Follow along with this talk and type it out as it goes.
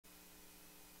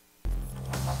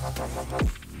Sideline of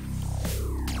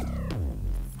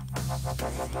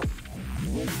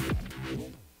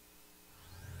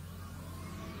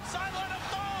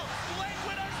ball. Late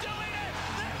winner doing it.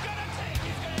 They're gonna take.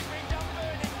 He's gonna bring down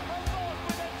 30. Alone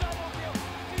with a double kill.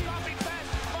 Dropping fast.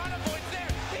 Monopoint's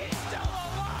there. He's still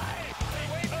alive.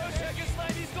 Wait, second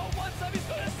slide. He's going one side. He's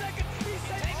going a second. He's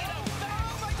taking it out.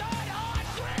 Oh my God! On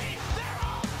three. They're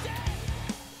all dead.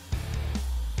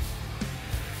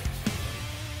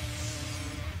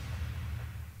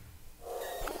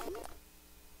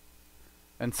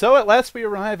 And so at last we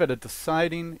arrive at a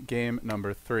deciding game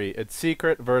number 3. It's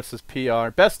Secret versus PR.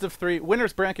 Best of 3.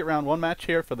 Winners bracket round 1 match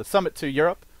here for the Summit 2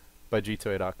 Europe by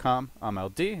G2A.com. I'm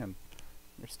LD, and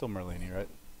you're still Merlini, right?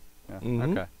 Yeah,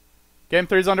 okay. Game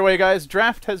 3 is underway, guys.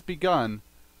 Draft has begun.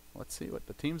 Let's see what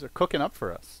the teams are cooking up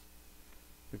for us.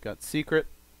 We've got Secret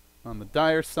on the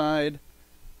Dire side.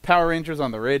 Power Rangers on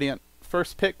the Radiant.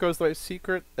 First pick goes the way of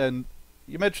Secret, and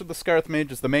you mentioned the Scarth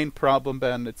Mage is the main problem,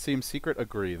 Ben. It seems Secret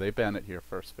agree. They ban it here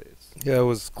first phase. Yeah, it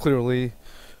was clearly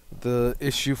the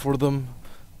issue for them.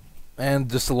 And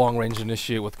just the long-range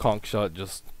initiate with Conch Shot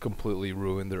just completely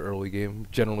ruined their early game.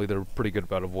 Generally, they're pretty good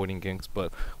about avoiding ganks,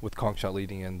 but with Conch Shot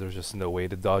leading in, there's just no way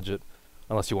to dodge it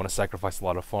unless you want to sacrifice a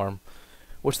lot of farm,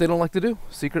 which they don't like to do.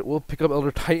 Secret will pick up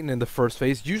Elder Titan in the first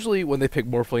phase. Usually when they pick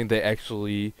Morphling, they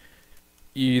actually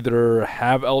either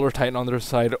have Elder Titan on their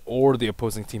side or the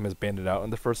opposing team has banned it out in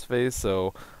the first phase.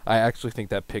 So I actually think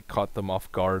that pick caught them off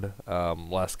guard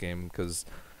last game because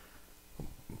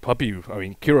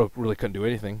Kiro really couldn't do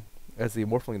anything as the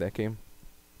Morphling that game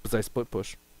besides split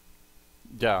push.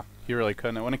 Yeah, he really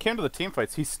couldn't. And when it came to the team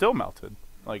fights, he still melted.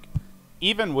 Like,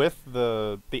 even with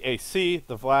the AC,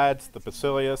 the Vlads, the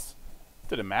Basilius,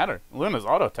 didn't matter. Luna's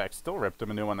auto attack still ripped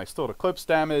him a new one. They still had Eclipse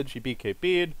damage. He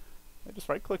BKB'd. They just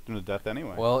right-clicked him to death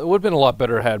anyway. Well, it would have been a lot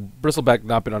better had Bristleback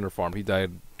not been underfarmed. He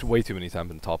died way too many times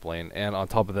in the top lane. And on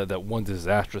top of that, that one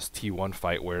disastrous T1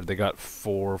 fight where they got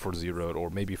 4 for 0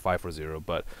 or maybe 5 for 0,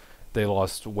 but they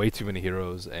lost way too many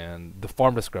heroes, and the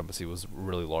farm discrepancy was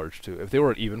really large too. If they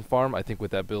were an even farm, I think with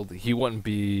that build, he wouldn't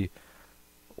be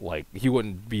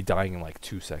dying in like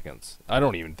 2 seconds. I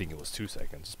don't even think it was 2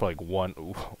 seconds. It's probably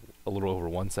like a little over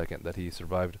 1 second that he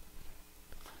survived.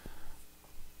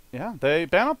 Yeah, they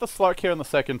ban out the Slark here in the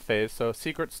second phase, so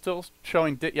Secret still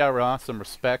showing Ditya Ra some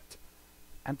respect.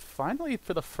 And finally,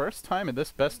 for the first time in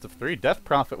this best of 3, Death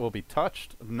Prophet will be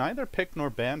touched. Neither picked nor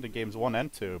banned in games 1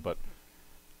 and 2, but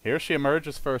here she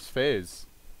emerges first phase.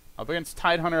 Up against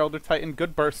Tidehunter, Elder Titan,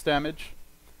 good burst damage.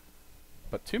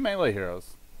 But 2 melee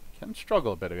heroes can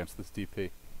struggle a bit against this DP.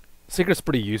 Secret's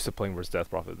pretty used to playing versus Death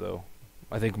Prophet, though.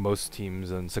 I think most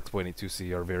teams in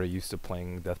 6.82C are very used to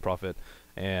playing Death Prophet,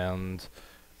 and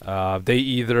they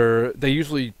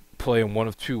usually play in one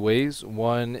of 2 ways.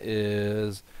 One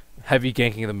is heavy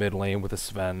ganking the mid lane with a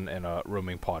Sven and a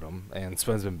roaming Potom, and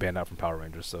Sven's been banned out from Power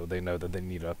Rangers, so they know that they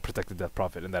need to protect the Death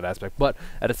Prophet in that aspect. But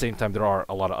at the same time, there are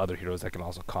a lot of other heroes that can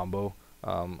also combo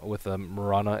with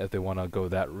Mirana if they want to go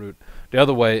that route. The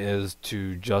other way is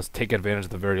to just take advantage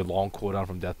of the very long cooldown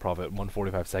from Death Prophet,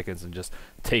 145 seconds, and just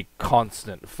take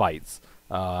constant fights,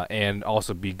 and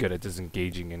also be good at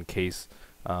disengaging in case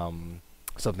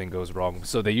something goes wrong.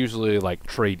 So they usually like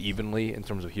trade evenly in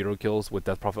terms of hero kills with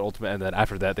Death Prophet Ultimate, and then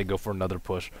after that they go for another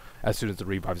push as soon as the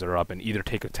revives are up and either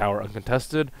take a tower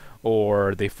uncontested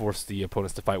or they force the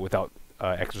opponents to fight without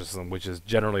Exorcism, which is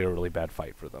generally a really bad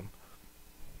fight for them.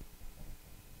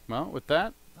 Well, with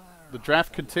that, the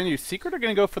draft continues. Secret are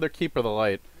going to go for their Keeper of the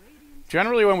Light.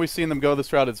 Generally when we've seen them go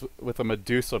this route, it's with a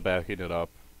Medusa backing it up.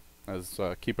 As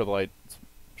Keeper of the Light,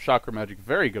 Chakra Magic,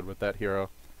 very good with that hero.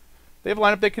 They have a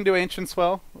lineup that can do Ancients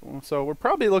well, so we're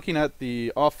probably looking at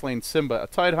the off-lane Simba, a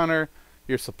Tidehunter,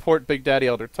 your support Big Daddy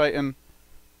Elder Titan.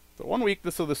 The one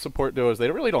weakness of the support duo is they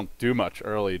really don't do much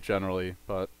early, generally,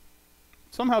 but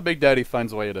somehow Big Daddy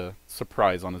finds a way to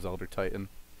surprise on his Elder Titan.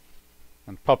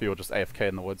 And Puppy will just AFK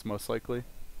in the woods, most likely.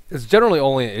 It's generally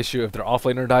only an issue if their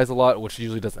offlaner dies a lot, which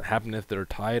usually doesn't happen if they're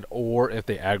tied, or if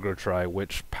they aggro try,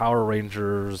 which Power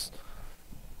Rangers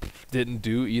didn't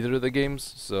do either of the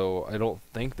games, so I don't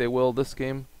think they will this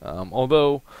game.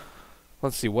 Although,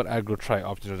 let's see, what aggro try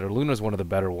options are there? Luna's one of the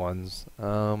better ones.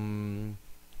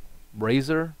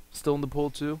 Razor, still in the pool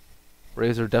too.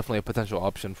 Razor, definitely a potential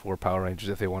option for Power Rangers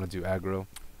if they want to do aggro.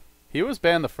 He was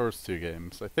banned the first 2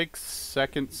 games. I think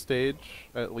second stage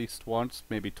at least once,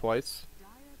 maybe twice.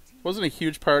 Wasn't a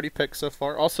huge priority pick so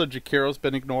far. Also, Jakiro's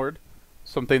been ignored.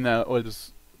 Something that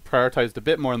was prioritized a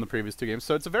bit more in the previous 2 games.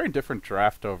 So it's a very different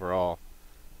draft overall.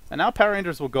 And now Power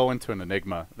Rangers will go into an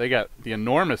Enigma. They got the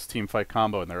enormous team fight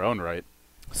combo in their own right.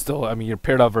 Still, I mean, you're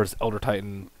paired up versus Elder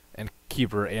Titan and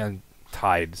Keeper and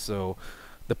Tide, so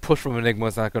the push from Enigma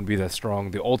is not going to be that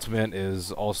strong. The ultimate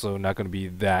is also not going to be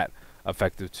that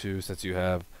effective too, since you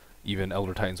have even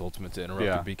Elder Titan's ultimate to interrupt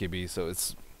Yeah. the BKB. So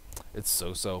it's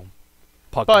so.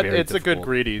 Puck But very it's a good difficult.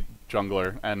 greedy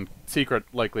jungler, and Secret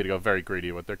likely to go very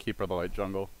greedy with their Keeper of the Light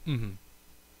jungle.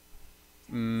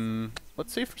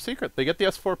 Let's see for Secret. They get the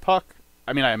S4 puck.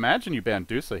 I mean, I imagine you ban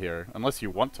Dusa here, unless you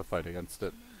want to fight against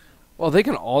it. Well, they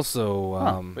can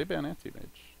also They ban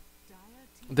Anti-Mage.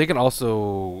 they can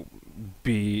also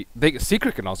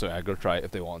Secret can also aggro try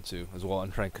if they want to as well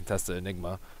and try and contest the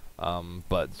Enigma,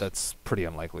 but that's pretty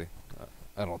unlikely.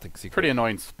 I don't think Secret. Pretty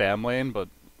annoying spam lane, but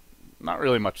not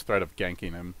really much threat of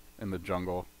ganking him in the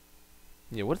jungle.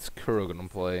 Yeah, what's Kuro gonna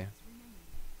play?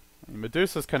 I mean,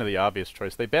 Medusa's kind of the obvious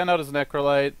choice. They banned out his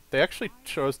Necrolite. They actually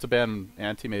chose to ban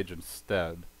Anti-Mage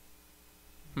instead.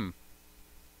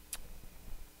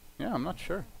 Yeah, I'm not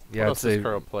sure. Yeah, What I'd else does say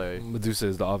Kuro play? Medusa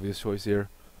is the obvious choice here.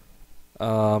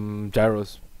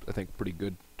 Gyro's, I think, pretty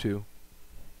good too.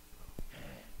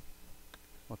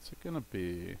 What's it gonna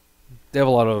be? They have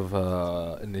a lot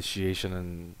of initiation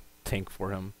and tank for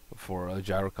him for a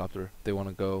gyrocopter. They want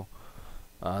to go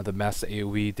the mass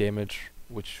AoE damage,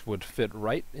 which would fit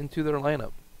right into their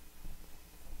lineup.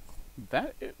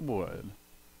 That it would.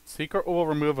 Secret will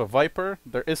remove a Viper.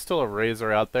 There is still a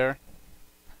Razor out there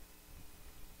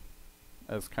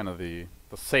as kind of the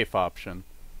safe option.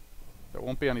 There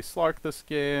won't be any Slark this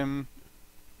game.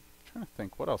 I'm trying to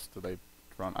think, what else do they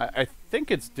run? I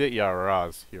think it's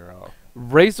Dityara's hero.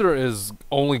 Razor is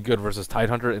only good versus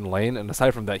Tidehunter in lane, and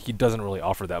aside from that, he doesn't really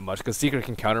offer that much, because Secret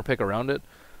can counterpick around it.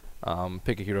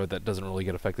 Pick a hero that doesn't really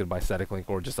get affected by static link,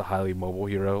 or just a highly mobile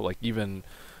hero. Like even,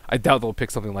 I doubt they'll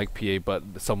pick something like PA,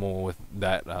 but someone with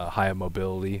that high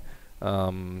mobility.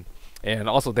 And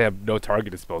also they have no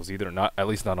targeted spells either, not at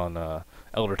least not on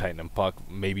Elder Titan and Puck.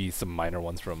 Maybe some minor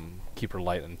ones from Keeper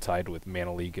Light and Tide with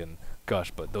Mana League and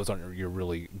Gush, but those aren't your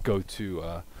really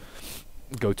go-to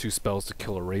spells to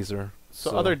kill a Razor.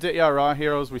 So other Dityara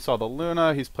heroes, we saw the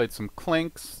Luna. He's played some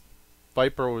Clinks.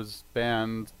 Viper was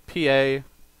banned. PA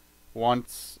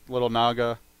once. Little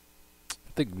Naga.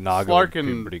 I think Naga Slark would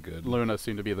be and pretty good. Luna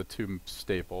seem to be the two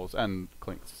staples, and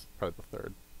Clinks probably the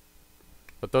third.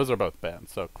 But those are both banned,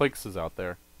 so Clinks is out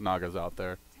there. Naga's out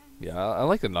there. Yeah, I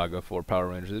like the Naga for Power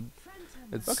Rangers.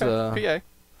 It's Okay,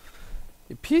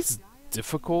 PA's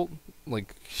difficult.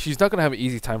 Like, she's not gonna have an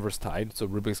easy time versus Tide, so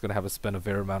Rubik's gonna have to spend a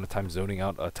fair amount of time zoning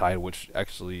out a Tide, which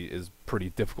actually is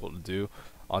pretty difficult to do.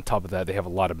 On top of that, they have a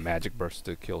lot of magic bursts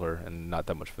to kill her, and not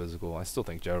that much physical. I still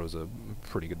think Gyro's a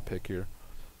pretty good pick here.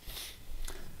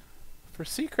 For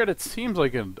Secret, it seems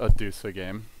like a Dusa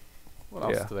game. What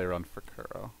else Yeah. do they run for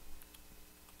Kuro?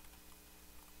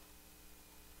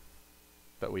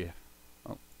 That we...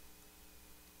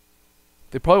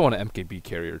 They probably want an MKB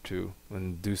carrier too,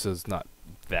 and Dusa's not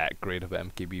that great of an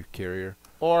MKB carrier.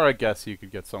 Or I guess you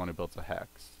could get someone who builds a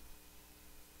Hex.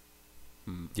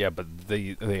 Yeah, but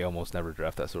they almost never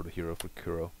draft that sort of hero for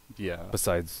Kuro. Yeah.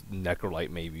 Besides Necrolite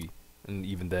maybe, and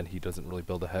even then he doesn't really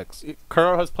build a Hex.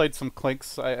 Kuro has played some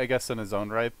Clinks, I guess, in his own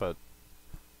right, but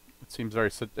it seems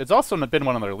very... It's also been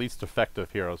one of their least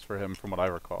effective heroes for him, from what I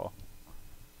recall.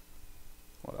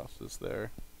 What else is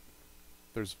there?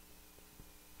 There's...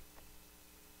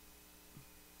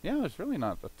 Yeah, there's really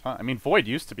not a ton. I mean, Void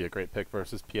used to be a great pick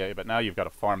versus PA, but now you've got to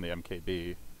farm the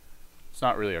MKB. It's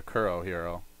not really a Kuro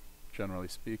hero, generally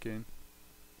speaking.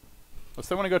 Unless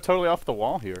they want to go totally off the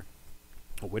wall here.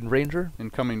 A Wind Ranger?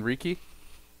 Incoming Riki?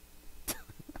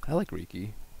 I like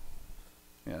Riki.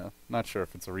 Yeah, not sure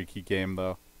if it's a Riki game,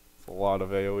 though. It's a lot of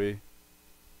AoE.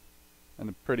 And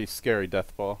a pretty scary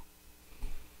death ball.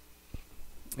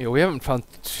 Yeah, we haven't found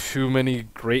too many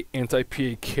great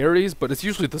anti-PA carries, but it's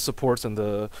usually the supports and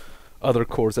the other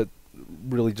cores that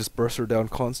really just burst her down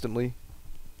constantly.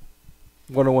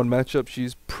 One-on-one matchup,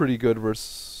 she's pretty good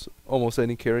versus almost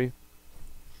any carry.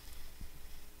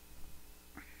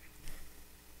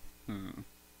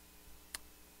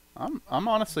 I'm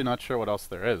honestly not sure what else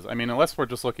there is. I mean, unless we're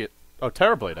just looking at... Oh,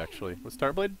 Terrorblade, actually. Was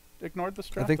Terrorblade ignored this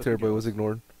draft? I think it Terrorblade was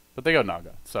ignored. But they go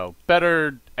Naga. So,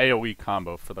 better AoE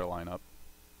combo for their lineup.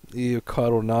 Ew,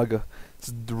 Karo Naga.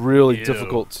 It's really Ew.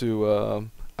 difficult to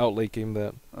outlate game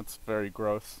that. That's very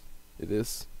gross. It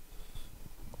is.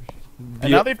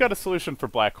 And now they've got a solution for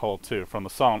Black Hole, too, from the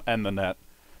song and the net.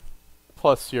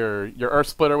 Plus your Earth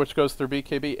Splitter, which goes through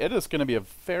BKB. It is going to be a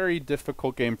very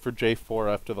difficult game for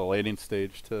J4 after the laning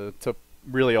stage to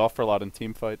really offer a lot in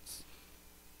team fights.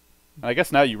 And I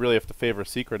guess now you really have to favor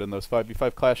Secret in those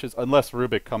 5v5 clashes, unless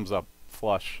Rubik comes up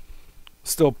flush.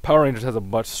 Still, Power Rangers has a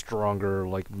much stronger,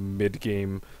 like,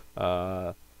 mid-game,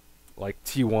 like,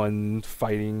 T1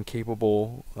 fighting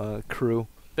capable crew.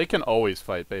 They can always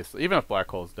fight, basically. Even if Black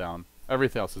Hole's down.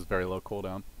 Everything else is very low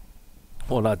cooldown.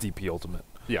 Well, not DP ultimate.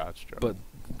 Yeah, that's true. But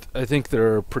I think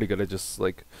they're pretty good at just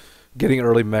like getting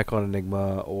early mech on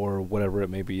Enigma or whatever it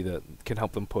may be that can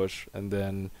help them push, and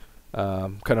then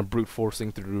kind of brute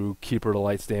forcing through Keeper to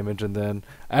Light's damage, and then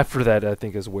after that I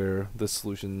think is where the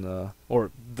solution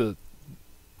or the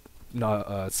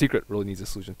Secret really needs a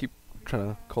solution. Keep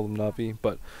trying to call them Navi,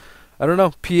 but I don't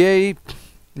know. PA,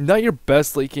 not your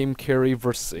best late game carry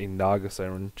versus a Naga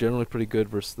Siren. Generally pretty good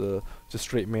versus the just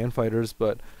straight man fighters,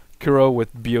 but Kuro with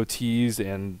BOTs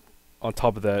and on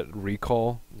top of that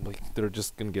recall, like they're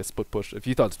just gonna get split push. If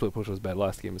you thought split push was bad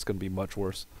last game, it's gonna be much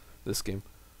worse this game.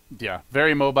 Yeah,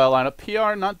 very mobile lineup.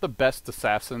 PR not the best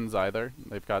assassins either.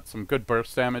 They've got some good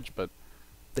burst damage, but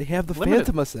They have the limited.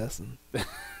 Phantom Assassin.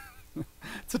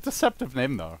 It's a deceptive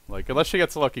name though. Like unless she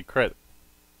gets a lucky crit,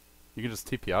 you can just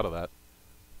TP out of that.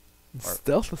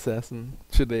 Stealth Assassin.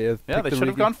 Should they have? Yeah, picked they the should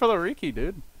have Riki? gone for the Riki,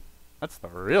 dude. That's the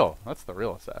real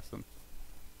assassin.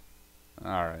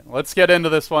 Alright, let's get into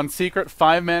this one. Secret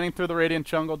 5-manning through the Radiant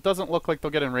Jungle. Doesn't look like they'll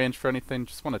get in range for anything.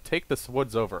 Just want to take this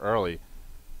woods over early.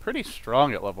 Pretty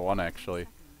strong at level 1, actually.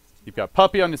 You've got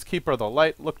Puppy on his Keeper of the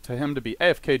Light. Look to him to be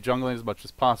AFK jungling as much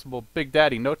as possible. Big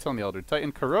Daddy, no-till on the Elder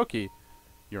Titan. Kuroki,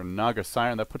 your Naga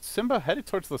Siren. That puts Simba headed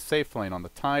towards the safe lane on the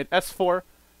Tide. S4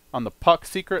 on the Puck.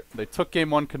 Secret, they took game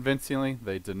 1 convincingly.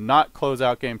 They did not close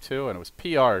out game 2, and it was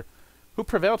PR who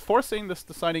prevailed, forcing this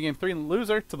deciding game 3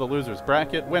 loser to the loser's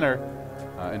bracket. Winner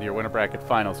into your winner bracket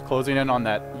finals. Closing in on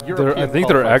that European I think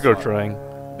they're qualifier aggro slot. trying.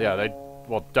 Yeah, they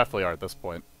definitely are at this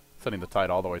point. Sending the Tide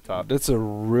all the way top. That's a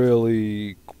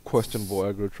really questionable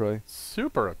aggro try.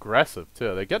 Super aggressive,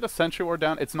 too. They get the Sentry Ward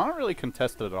down. It's not really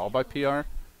contested at all by PR,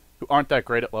 who aren't that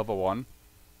great at level 1.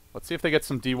 Let's see if they get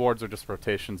some D-wards or just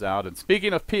rotations out. And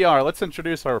speaking of PR, let's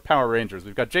introduce our Power Rangers.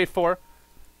 We've got J4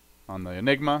 on the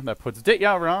Enigma. That puts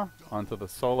Ditya Ra onto the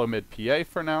solo mid PA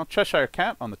for now. Cheshire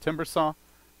Cat on the Timbersaw.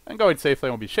 And going safe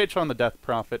lane will be Sheicha on the Death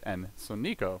Prophet and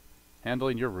Soniko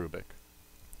handling your Rubik.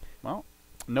 Well,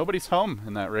 nobody's home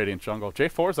in that Radiant Jungle.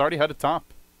 J4's already headed top.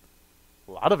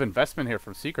 A lot of investment here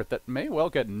from Secret that may well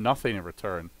get nothing in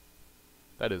return.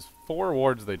 That is 4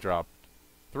 wards they dropped.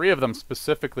 3 of them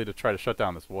specifically to try to shut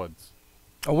down this woods.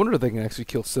 I wonder if they can actually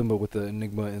kill Simba with the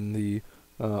Enigma in the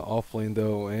off lane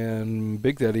though, and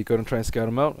Big Daddy going to try and scout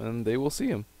him out, and they will see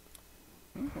him.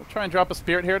 We'll try and drop a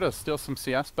Spirit here to steal some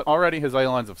CS, but already his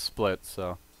lines have split,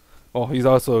 so... Well, he's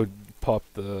also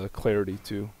popped the Clarity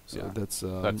too, so Yeah, that's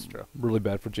true. really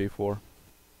bad for J4.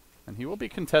 And he will be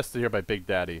contested here by Big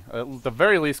Daddy. At the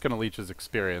very least going to leech his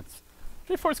experience.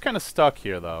 J4's kind of stuck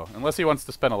here, though, unless he wants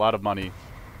to spend a lot of money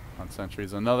on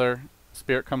sentries. Another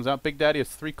Spirit comes out. Big Daddy has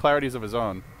 3 Clarities of his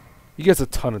own. He gets a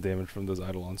ton of damage from those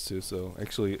Eidolons too, so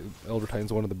actually Elder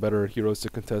Titan's one of the better heroes to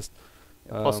contest.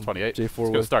 Plus 28. J4 He's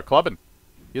going with to start clubbing.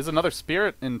 He has another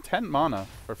Spirit in 10 mana.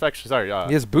 Or actually, sorry,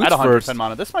 he has boots at 110 first.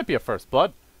 mana. This might be a first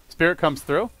blood. Spirit comes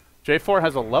through. J4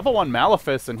 has a level 1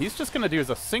 Malefice, and he's just going to do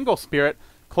a single Spirit.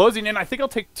 Closing in. I think he'll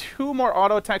take 2 more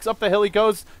auto attacks. Up the hill he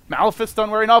goes. Malefice done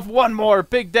wearing off. 1 more.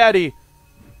 Big Daddy.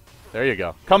 There you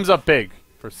go. Comes up big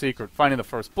for Secret. Finding the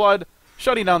first blood.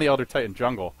 Shutting down the Elder Titan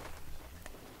jungle.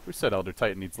 Who said Elder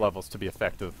Titan needs levels to be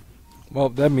effective? Well,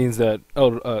 that means that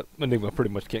Enigma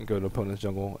pretty much can't go to opponent's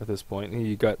jungle at this point.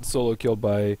 He got solo killed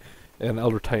by an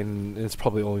Elder Titan, and it's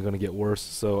probably only going to get worse.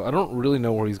 So I don't really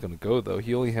know where he's going to go, though.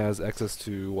 He only has access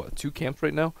to, what, 2 camps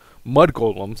right now? Mud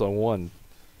Golems on 1,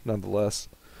 nonetheless.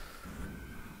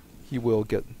 He will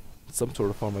get some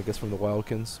sort of farm, I guess, from the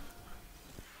Wildkins.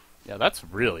 Yeah, that's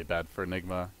really bad for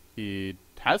Enigma. He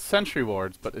has Sentry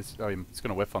Wards, but it's going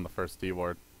to whiff on the first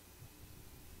D-Ward.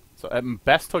 So at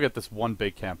best, he'll get this 1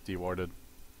 big camp D-Warded.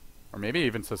 Or maybe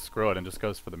even says screw it and just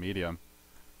goes for the medium.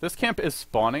 This camp is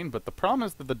spawning, but the problem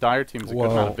is that the Dire team has a good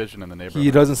amount of vision in the neighborhood.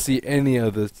 He doesn't see any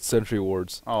of the Sentry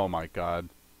Wards. Oh my god.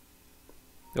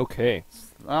 Okay.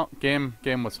 Well, game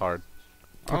was hard.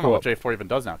 I don't Talk know what about- J4 even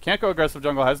does now. Can't go aggressive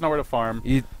jungle, has nowhere to farm.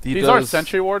 He These are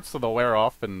Sentry Wards, so they'll wear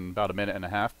off in about a minute and a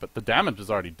half, but the damage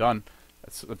is already done.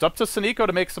 It's up to Soniko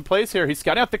to make some plays here. He's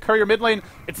scouting out the courier mid lane.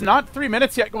 It's not 3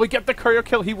 minutes yet. Will he get the courier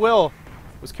kill? He will.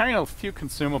 Was carrying a few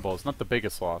consumables, not the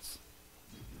biggest loss.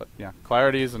 But yeah,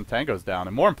 Clarities and Tango's down,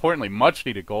 and more importantly, much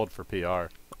needed gold for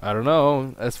PR. I don't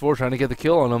know. S4 trying to get the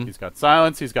kill on him. He's got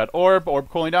Silence, he's got Orb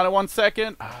cooling down in 1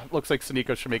 second. Looks like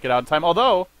Soniko should make it out in time,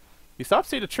 although he stops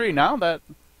Seed a Tree now. That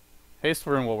Haste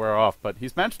Rune will wear off, but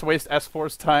he's managed to waste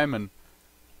S4's time, and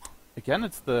again,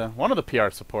 it's one of the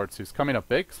PR supports who's coming up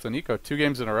big. Soniko 2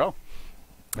 games in a row.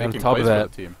 And on Making top of plays for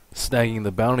that, the team. snagging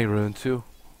the bounty rune too.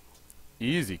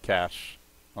 Easy cash.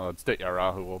 Oh, it's Ditya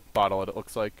Ra who will bottle it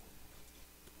looks like.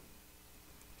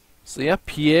 So yeah,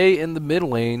 PA in the mid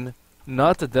lane,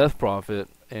 not the Death Prophet,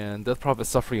 and Death Prophet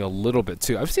suffering a little bit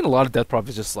too. I've seen a lot of Death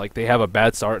Prophets just like they have a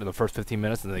bad start in the first 15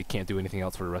 minutes and they can't do anything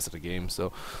else for the rest of the game.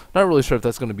 So not really sure if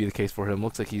that's going to be the case for him.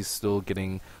 Looks like he's still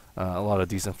getting a lot of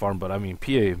decent farm, but I mean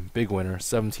PA big winner,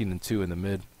 17-2 in the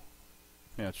mid.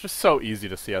 Yeah, it's just so easy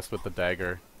to CS with the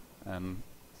dagger, and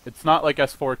it's not like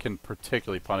S4 can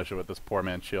particularly punish it with this poor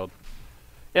man's shield.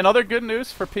 In other good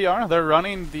news for PR, they're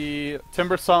running the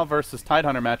Timbersaw versus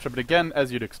Tidehunter matchup, but again,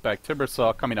 as you'd expect,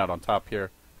 Timbersaw coming out on top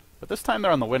here. But this time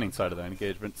they're on the winning side of the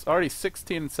engagement. It's already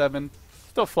 16-7.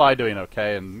 Still Fly doing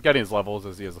okay and getting his levels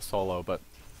as he is a solo, but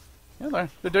yeah,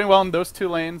 they're doing well in those two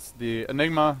lanes. The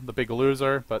Enigma, the big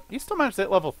loser, but he still managed to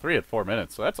hit level 3 at 4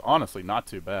 minutes, so that's honestly not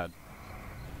too bad,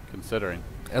 considering.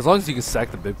 As long as you can stack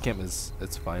the Bib Camp,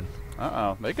 it's fine.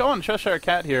 Uh-oh. They go on Cheshire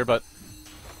Cat here, but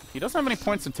he doesn't have any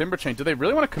points in Timber Chain. Do they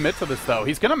really want to commit to this, though?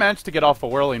 He's going to manage to get off a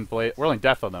Whirling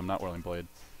Death on them, not Whirling Blade.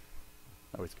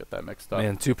 I always get that mixed up.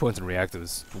 Man, 2 points in reactive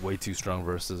is way too strong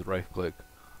versus right click.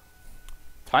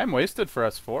 Time wasted for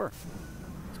S4.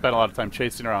 Spent a lot of time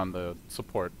chasing around the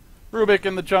support. Rubik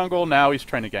in the jungle. Now he's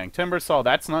trying to gang Timbersaw.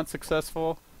 That's not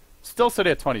successful. Still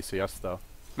sitting at 20 CS, though.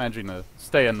 Managing to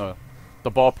stay in the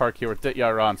ballpark here with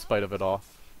Dityara in spite of it all.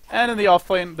 And in the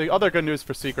offlane, the other good news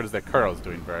for Secret is that Kuro's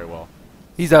doing very well.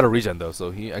 He's out of regen, though,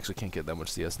 so he actually can't get that much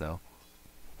CS now.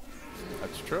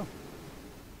 That's true.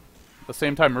 At the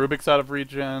same time, Rubik's out of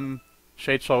regen.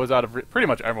 Shadeslow is out of pretty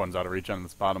much everyone's out of regen in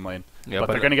this bottom lane. Yeah, but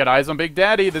they're going to get eyes on Big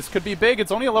Daddy. This could be big.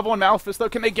 It's only a level 1 Malphus, though.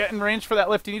 Can they get in range for that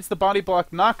lift? He needs the body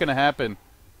block. Not going to happen.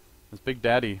 As Big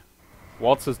Daddy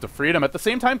waltzes to freedom. At the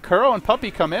same time, Kuro and Puppy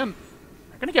come in.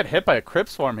 They're going to get hit by a Crypt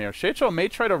Swarm here. Shadeslow may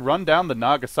try to run down the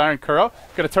Naga Siren. Kuro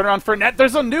going to turn around for a net.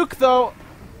 There's a nuke, though.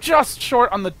 Just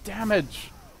short on the damage.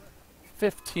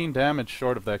 15 damage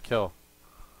short of that kill.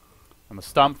 And the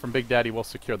stomp from Big Daddy will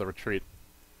secure the retreat.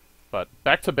 But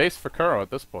back to base for Kuro at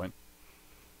this point.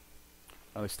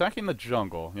 Are they stacking the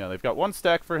jungle? Yeah, they've got 1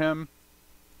 stack for him.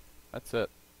 That's it.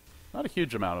 Not a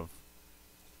huge amount of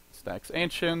stacks.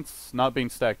 Ancients not being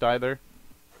stacked either.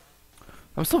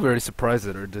 I'm still very surprised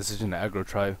at her decision to aggro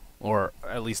try, or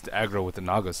at least aggro with the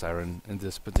Naga Siren in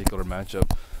this particular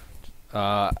matchup.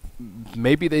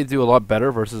 Maybe they do a lot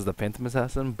better versus the Phantom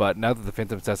Assassin, but now that the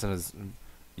Phantom Assassin has,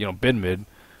 been mid,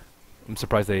 I'm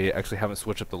surprised they actually haven't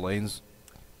switched up the lanes.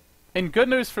 In good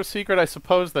news for Secret, I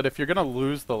suppose that if you're going to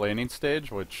lose the laning stage,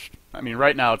 which, I mean,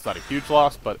 right now it's not a huge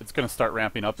loss, but it's going to start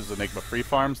ramping up as Enigma free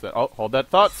farms. That, oh, hold that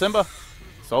thought, Simba.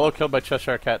 Solo killed by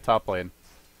Cheshire Cat top lane.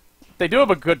 They do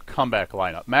have a good comeback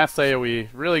lineup. Mass AoE,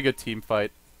 really good team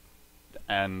fight,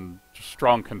 and just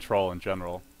strong control in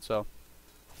general. So,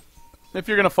 if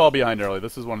you're going to fall behind early,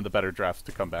 this is one of the better drafts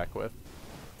to come back with.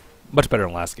 Much better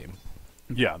than last game.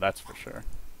 Yeah, that's for sure.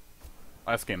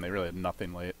 Last game, they really had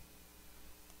nothing late.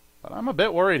 But I'm a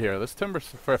bit worried here. This Timber,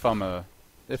 if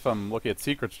I'm looking at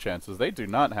Secret's chances, they do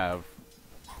not have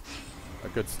a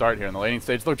good start here in the laning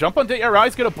stage. They'll jump on Dityara.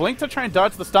 He's going to blink to try and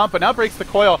dodge the stomp, but now breaks the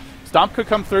coil. Stomp could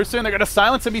come through soon. They're going to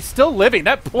silence him. He's still living.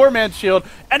 That poor man's shield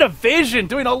and evasion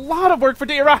doing a lot of work for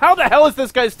Dityara. How the hell is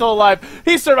this guy still alive?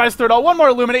 He survives through it all. 1 more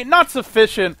Illuminate. Not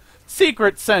sufficient.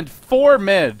 Secret send 4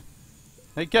 mid.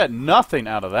 They get nothing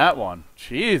out of that one.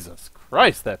 Jesus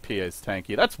Christ, that PA is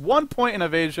tanky. That's 1 point in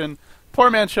evasion. Poor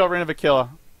man's shield ran of a kill.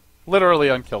 Literally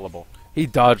unkillable. He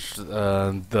dodged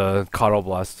the Coddle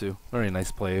Blast, too. Very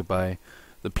nice play by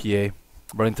the PA.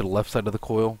 Running to the left side of the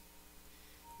coil.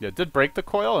 Yeah, it did break the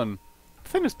coil, and the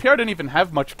thing is, PR didn't even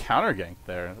have much counter gank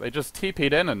there. They just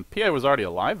TP'd in, and PA was already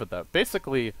alive at that.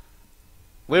 Basically,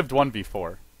 lived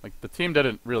 1v4. Like, the team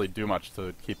didn't really do much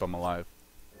to keep him alive.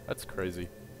 That's crazy.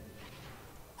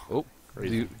 Oh,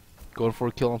 Crazy. Going for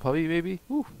a kill on Puppy, maybe?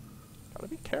 Ooh. Gotta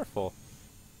be careful.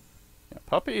 Yeah,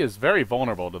 Puppy is very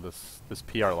vulnerable to this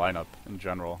PR lineup in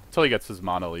general, until he gets his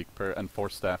Mono Leak and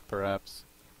Force Staff, perhaps.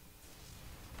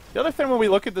 The other thing when we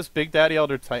look at this Big Daddy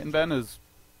Elder Titan Ben is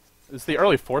the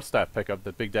early Force Staff pickup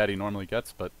that Big Daddy normally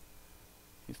gets, but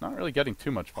he's not really getting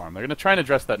too much farm. They're going to try and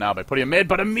address that now by putting him mid,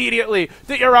 but immediately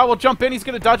Dityara will jump in. He's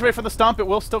going to dodge away from the stomp. It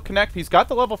will still connect. He's got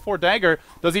the level 4 dagger.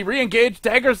 Does he re-engage?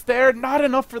 Dagger's there. Not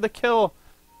enough for the kill.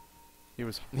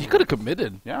 He could have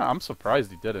committed. Yeah, I'm surprised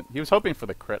he didn't. He was hoping for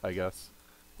the crit, I guess.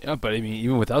 Yeah, but I mean,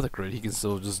 even without the crit, he can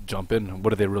still just jump in.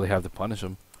 What do they really have to punish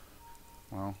him?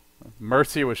 Well,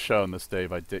 mercy was shown this day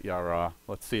by Dityara.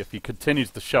 Let's see if he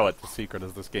continues to show it to Secret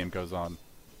as this game goes on.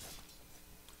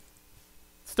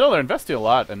 Still, they're investing a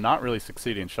lot and not really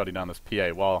succeeding in shutting down this PA,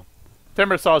 while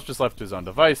Timbersaw's just left to his own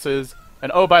devices.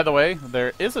 And oh, by the way,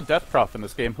 there is a Death Prof in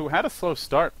this game who had a slow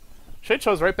start.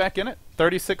 Shadeshow's right back in it.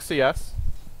 36 CS.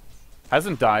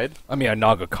 Hasn't died. I mean, a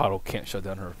Naga Coddle can't shut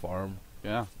down her farm.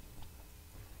 Yeah.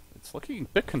 It's looking a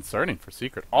bit concerning for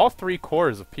Secret. All 3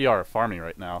 cores of PR are farming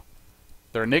right now.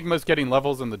 Their Enigma's getting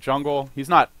levels in the jungle. It's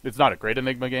not a great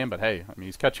Enigma game, but hey, I mean,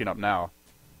 he's catching up now.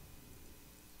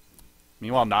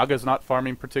 Meanwhile, Naga's not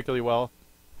farming particularly well.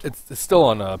 It's still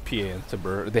on PA and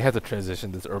Timber. They had to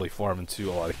transition this early farm into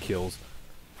a lot of kills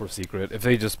for Secret. If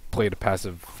they just played a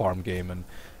passive farm game and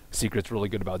Secret's really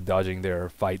good about dodging their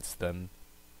fights, then...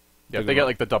 Yeah, if they get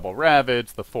like the double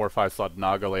Ravage, the 4 or 5 slot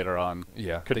Naga later on,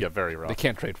 could they, get very rough. They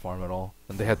can't trade farm at all.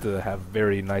 And they had to have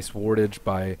very nice wardage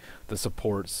by the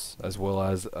supports, as well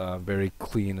as very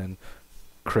clean and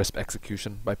crisp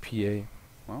execution by PA.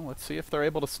 Well, let's see if they're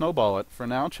able to snowball it. For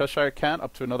now, Cheshire Cat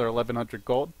up to another 1,100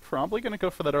 gold. Probably going to go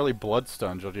for that early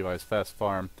Bloodstone, judging by his fast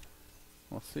farm.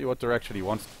 We'll see what direction he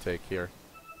wants to take here.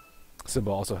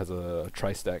 Simba also has a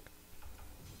tri-stack.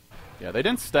 Yeah, they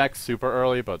didn't stack super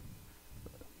early, but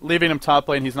leaving him top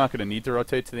lane, he's not going to need to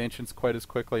rotate to the Ancients quite as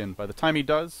quickly, and by the time he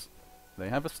does, they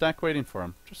have a stack waiting for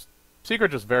him.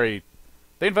 Secret just very...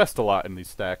 They invest a lot in these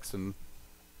stacks, and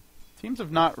teams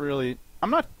have not really...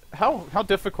 How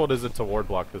difficult is it to ward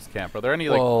block this camp? Are there any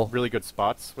really good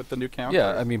spots with the new camp?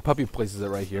 Yeah, I mean, Puppy places it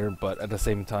right here, but at the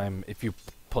same time, if you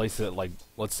place it like,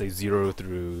 let's say 0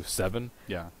 through 7,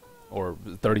 yeah, or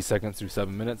 30 seconds through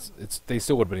 7 minutes, they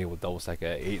still would have been able to double stack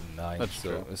at 8 and 9. That's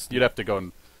true. You'd have to go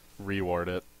and reward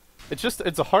it.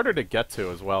 It's harder to get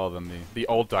to as well than the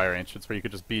old Dire Ancients, where you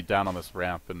could just beat down on this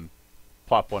ramp and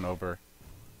plop one over.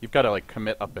 You've got to like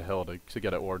commit up a hill to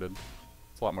get it warded.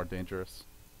 It's a lot more dangerous.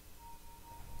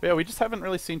 But yeah, we just haven't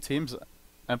really seen teams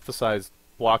emphasize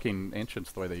blocking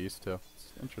Ancients the way they used to.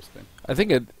 It's interesting. I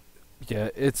think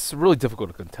it's really difficult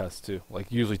to contest too.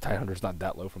 Like usually Tidehunter's not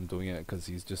that low from doing it because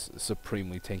he's just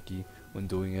supremely tanky when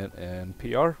doing it. And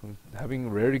PR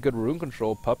having very good rune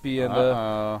control. Puppy and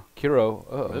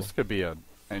Kiro. This could be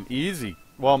an easy.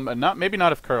 Well, maybe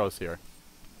not if Kuro's here.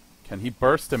 Can he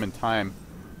burst him in time?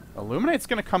 Illuminate's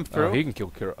gonna come through. He can kill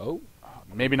Kiro. Oh.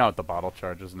 Maybe not with the bottle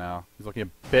charges now. He's looking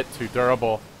a bit too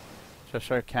durable.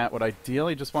 Cheshire Cat would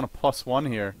ideally just want a +1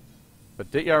 here.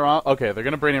 But Dityara... Okay, they're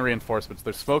going to bring in reinforcements.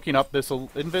 They're smoking up this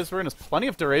Invis rune. There's plenty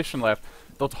of duration left.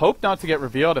 They'll hope not to get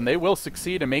revealed, and they will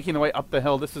succeed in making their way up the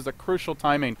hill. This is a crucial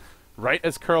timing. Right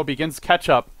as Curl begins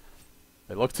catch-up.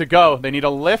 They look to go. They need a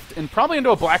lift and probably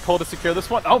into a black hole to secure this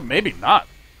one. Oh, maybe not.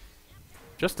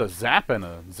 Just a zap and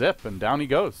a zip, and down he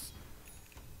goes.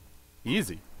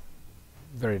 Easy.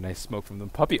 Very nice smoke from them.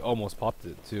 Puppy almost popped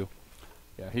it, too.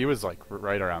 Yeah, he was, like,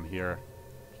 right around here.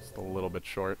 Just a little bit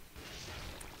short.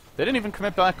 They didn't even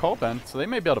commit Black Hole then, so they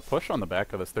may be able to push on the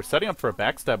back of this. They're setting up for a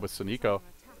backstab with Suniko.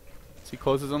 As he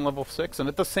closes on level 6, and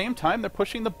at the same time, they're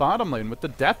pushing the bottom lane with the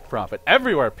Death Prophet.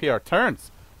 Everywhere PR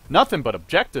turns. Nothing but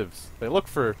objectives. They look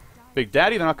for Big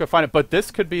Daddy, they're not going to find it, but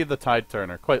this could be the Tide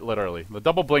Turner, quite literally. The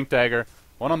double Blink Dagger,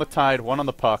 one on the Tide, one on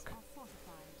the Puck.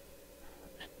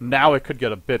 Now it could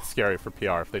get a bit scary for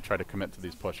PR if they try to commit to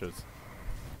these pushes.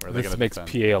 This makes PA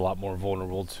a lot more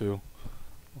vulnerable too.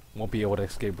 Won't be able to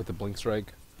escape with the Blink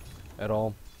Strike at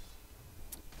all.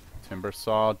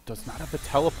 Timbersaw does not have the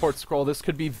teleport scroll. This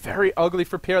could be very ugly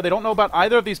for PR. They don't know about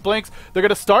either of these blinks. They're going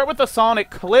to start with the Sonic,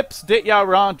 clips Ditya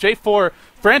Ra. J4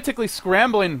 frantically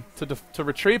scrambling to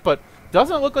retreat, but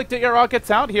doesn't look like Ditya Ra gets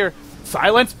out here.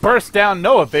 Silence bursts down.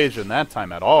 No evasion that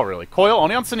time at all, really. Coil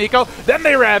only on Suniko. Then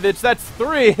they Ravage. That's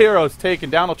 3 heroes taken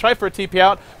down. They'll try for a TP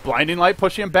out. Blinding Light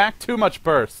pushing him back. Too much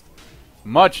burst.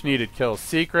 Much needed kill.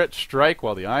 Secret strike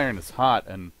while the iron is hot,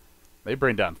 and they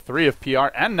bring down 3 of PR,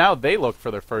 and now they look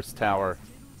for their first tower.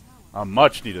 A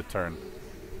much needed turn.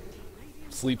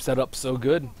 Sleep setup so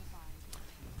good.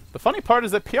 The funny part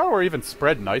is that PR were even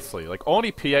spread nicely. Like, only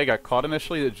PA got caught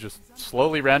initially. It just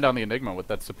slowly ran down the Enigma with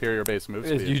that superior base move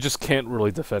speed. You just can't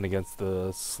really defend against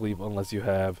the sleep unless you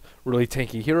have really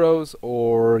tanky heroes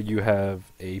or you have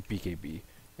a BKB.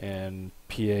 And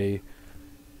PA,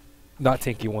 not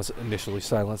tanky, was initially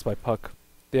silenced by Puck.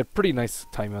 They have pretty nice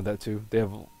timing on that too. They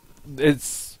have,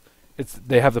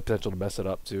 they have the potential to mess it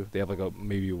up too. They have like a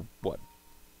maybe what,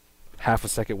 half a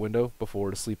second window before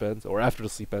the sleep ends, or after the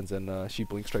sleep ends, and she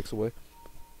Blink strikes away.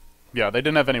 Yeah, they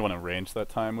didn't have anyone in range that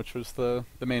time, which was the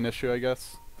main issue, I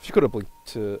guess. She could have blinked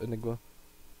to Enigma,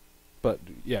 but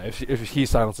yeah, if he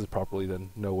silences properly, then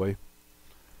no way.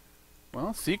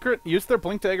 Well, Secret used their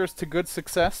Blink Daggers to good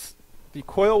success. The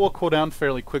coil will cool down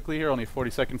fairly quickly here, only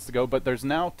 40 seconds to go, but there's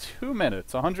now 2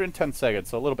 minutes, 110 seconds,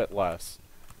 so a little bit less,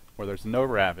 where there's no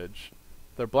Ravage.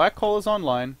 Their black hole is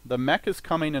online. The mech is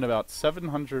coming in about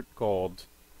 700 gold.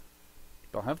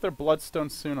 They'll have their Bloodstone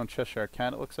soon on Cheshire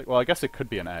Cat, it looks like. Well, I guess it could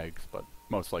be an Eggs, but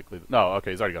most likely... No,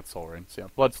 okay, he's already got Soul Ring. So yeah,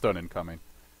 Bloodstone incoming.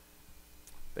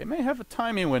 They may have a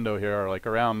timing window here, like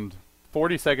around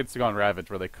 40 seconds to go on Ravage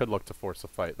where they could look to force a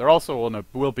fight. There also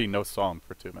will be no song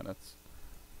for 2 minutes.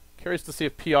 Curious to see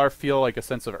if PR feel like a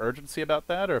sense of urgency about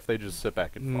that, or if they just sit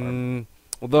back and farm.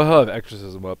 Well, they'll have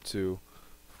Exorcism up too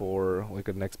for like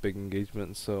a next big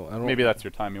engagement. So I don't. Maybe that's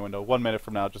your timing window. 1 minute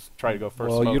from now, just try to go first.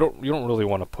 Well, smoke. you don't really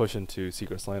want to push into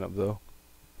Secret's lineup though.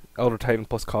 Elder Titan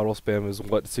plus Coddle spam is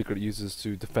what Secret uses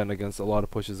to defend against a lot of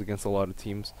pushes against a lot of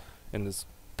teams, and is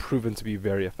proven to be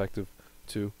very effective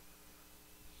too.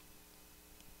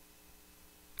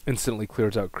 Instantly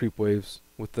clears out creep waves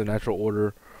with the natural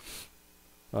order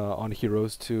on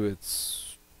heroes too.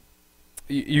 It's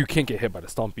you can't get hit by the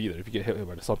stomp either. If you get hit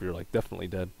by the stomp, you're like definitely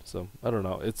dead. So I don't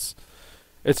know. It's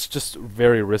just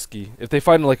very risky. If they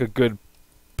find like a good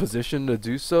position to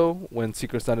do so when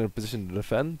Secret's not in a position to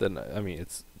defend, then I mean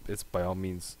it's by all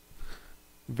means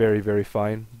very, very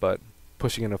fine. But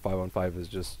pushing in a 5-on-5 is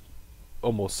just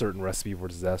almost certain recipe for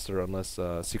disaster unless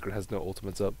Secret has no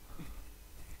ultimates up.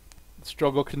 The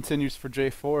struggle continues for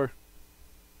J4.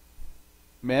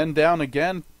 Man down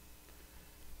again.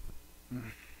 I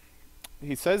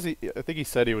think he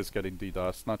said he was getting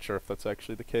DDoS. Not sure if that's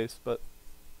actually the case, but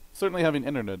certainly having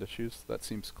internet issues. That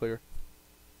seems clear.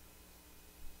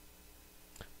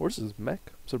 Where's his mech?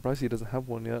 I'm surprised he doesn't have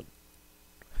one yet.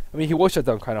 I mean, he was shut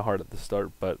down kind of hard at the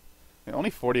start, but Yeah, only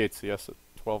 48 CS at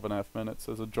 12.5 minutes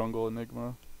as a jungle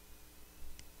Enigma.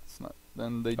 It's not.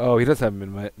 Then they. oh, he does have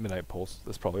midnight pulse.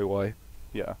 That's probably why.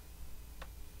 Yeah.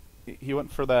 He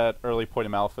went for that early point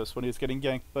of Malphus when he was getting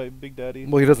ganked by Big Daddy.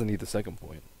 Well, he doesn't need the second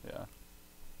point. Yeah.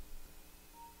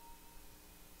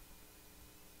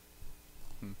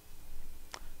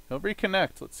 He'll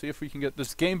reconnect. Let's see if we can get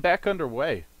this game back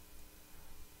underway.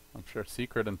 I'm sure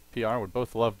Secret and PR would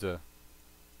both love to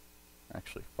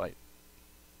actually fight.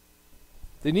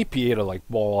 They need PA to like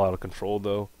ball out of control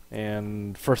though,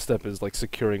 and first step is like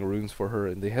securing runes for her,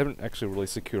 and they haven't actually really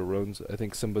secured runes. I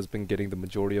think Simba's been getting the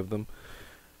majority of them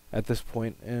at this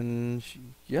point, and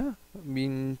yeah, I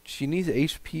mean she needs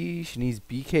HP, she needs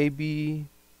BKB.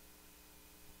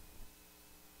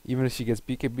 Even if she gets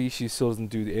BKB, she still doesn't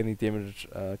do any damage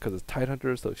because it's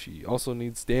Tidehunter, so she also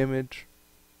needs damage.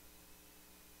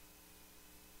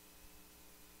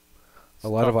 A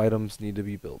lot of items need to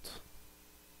be built.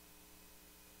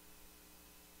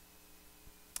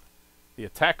 The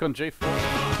attack on J4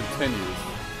 continues.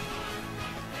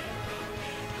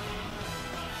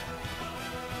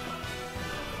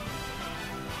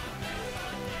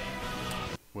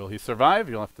 Will he survive?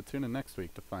 You'll have to tune in next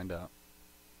week to find out.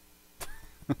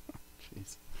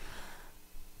 Jeez.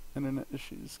 Internet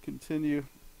issues continue.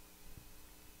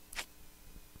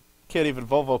 Can't even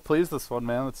Volvo please this one,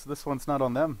 man. This one's not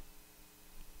on them.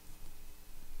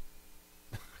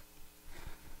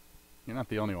 You're not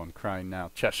the only one crying now,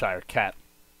 Cheshire Cat.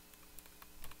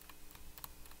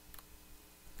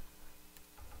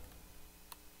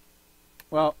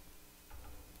 Well,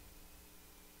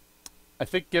 I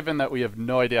think given that we have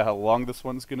no idea how long this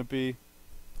one's going to be,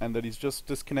 and that he's just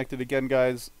disconnected again,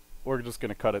 guys, we're just going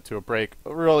to cut it to a break.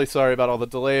 Really sorry about all the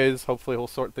delays. Hopefully he'll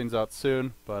sort things out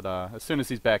soon. But as soon as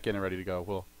he's back in and ready to go,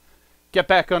 we'll get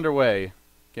back underway.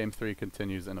 Game 3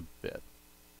 continues in a bit.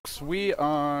 We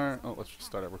are... oh, let's just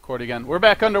start our recording again. We're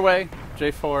back underway.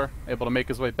 J4 able to make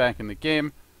his way back in the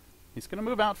game. He's going to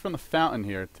move out from the fountain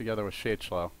here together with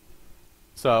Shadeshlow.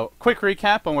 So, quick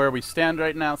recap on where we stand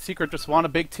right now. Secret just won a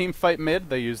big team fight mid.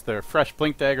 They used their fresh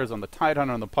Blink Daggers on the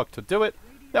Tidehunter and the Puck to do it.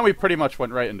 Then we pretty much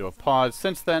went right into a pause.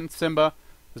 Since then, Simba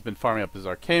has been farming up his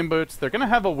Arcane Boots. They're going to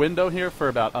have a window here for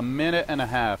about a minute and a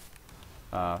half.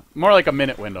 More like a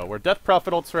minute window, where Death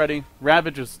Prophet ult's ready,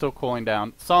 Ravage is still cooling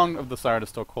down, Song of the Siren is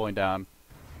still cooling down,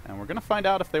 and we're going to find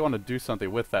out if they want to do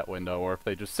something with that window, or if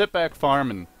they just sit back,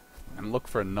 farm, and look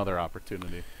for another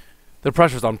opportunity. The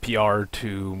pressure's on PR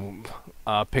to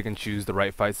pick and choose the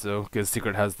right fights, though, because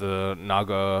Secret has the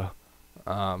Naga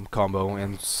combo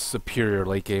and superior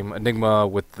late game. Enigma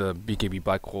with the BKB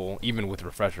Black Hole, even with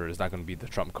Refresher, is not going to be the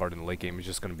trump card in the late game. It's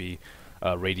just going to be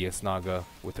Radiance Naga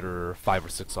with her 5 or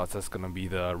 6 slots. That's going to be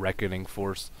the reckoning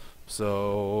force.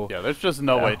 So yeah, there's just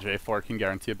no way J4 can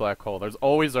guarantee a Black Hole. There's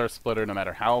always our splitter, no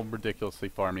matter how ridiculously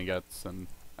farm he gets, and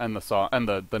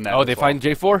the net. Oh, they find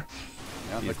J4.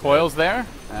 Yeah, the coil's there,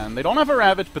 and they don't have a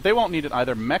Ravage, but they won't need it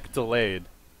either. Mech delayed.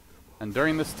 And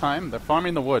during this time, they're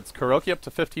farming the woods. Kuroki up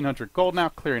to 1,500 gold now,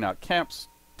 clearing out camps,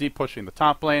 deep pushing the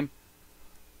top lane.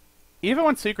 Even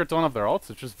when Secret don't have their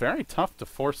ults, it's just very tough to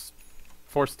force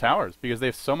towers, because they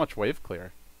have so much wave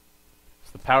clear.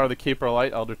 It's the power of the Keeper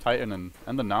Light, Elder Titan,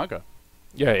 and the Naga.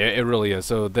 Yeah, it really is.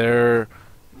 So they're...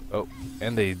 oh,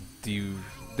 and they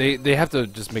have to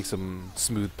just make some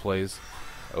smooth plays.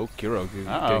 Oh, Kiro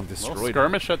getting destroyed. Little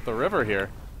skirmish at the river here.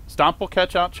 Stomp will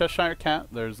catch out Cheshire Cat.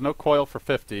 There's no coil for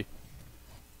 50.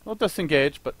 They'll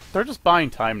disengage, but they're just buying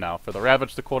time now for the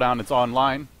Ravage to cool down. It's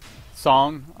online.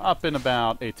 Song up in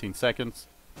about 18 seconds.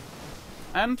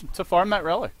 And to farm that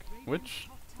Relic, which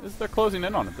is they're closing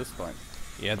in on at this point.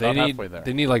 Yeah, About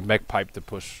they need like Mech Pipe to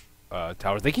push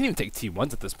towers. They can't even take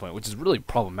T1s at this point, which is really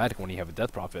problematic when you have a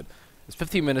Death Prophet. It's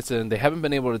 15 minutes in. They haven't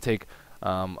been able to take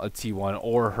a T1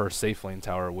 or her safe lane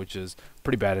tower, which is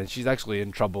pretty bad. And she's actually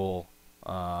in trouble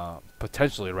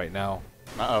potentially right now.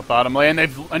 Uh-oh, bottom lane.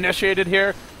 They've initiated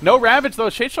here. No Ravage, though.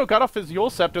 Shadeshow got off his Yule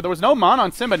Scepter. There was no mana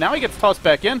on Simba. Now he gets tossed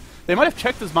back in. They might have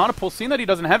checked his mana pool, seen that he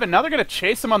doesn't have it. Now they're going to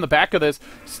chase him on the back of this.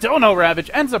 Still no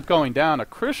Ravage. Ends up going down. A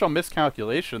crucial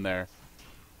miscalculation there.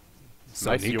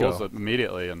 So Nice Nico. Yules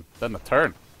immediately, and then the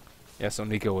turn. Yeah, so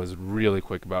Nico was really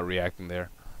quick about reacting there.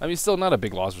 I mean, still not a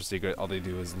big loss for Secret. All they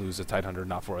do is lose a Tidehunter,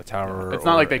 not for a tower. It's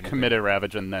not like they anything. committed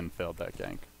Ravage and then failed that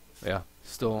gank. Yeah,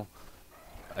 still.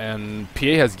 And PA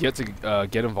has yet to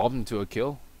get involved into a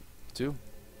kill, too.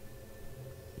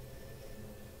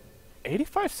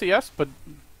 85 CS, but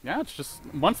yeah, it's just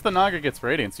once the Naga gets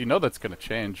Radiance, you know that's going to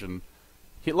change, and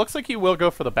it looks like he will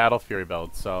go for the Battle Fury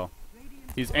build, so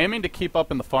he's aiming to keep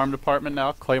up in the farm department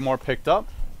now. Claymore picked up,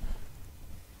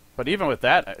 but even with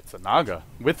that, it's a Naga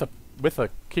with a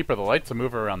Keeper of the Light to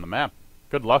move her around the map.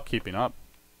 Good luck keeping up.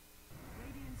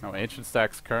 No Ancient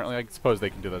stacks currently. I suppose they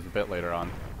can do those a bit later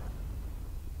on.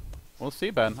 We'll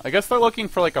see, Ben. I guess they're looking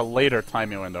for like a later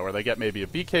timing window where they get maybe a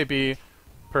BKB,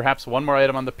 perhaps one more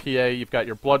item on the PA. You've got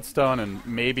your Bloodstone and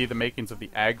maybe the makings of the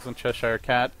Ags on Cheshire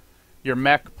Cat. Your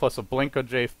Mech plus a Blinko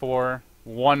J4,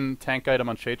 one tank item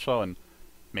on Shadeshow, and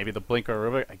maybe the Blinko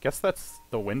Rubik. I guess that's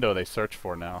the window they search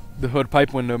for now. The Hood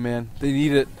Pipe window, man. They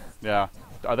need it. Yeah.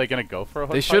 Are they going to go for a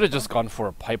hook? They should have just gone for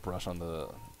a Pipe Rush on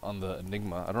the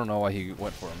Enigma. I don't know why he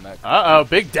went for a Mech. Uh-oh,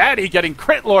 Big Daddy getting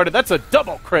crit lorded. That's a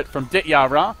double crit from Ditya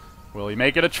Ra. Will he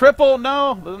make it a triple?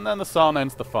 No. And then the song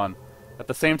ends the fun. At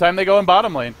the same time, they go in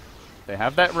bottom lane. They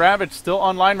have that Ravage still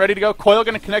online, ready to go. Coil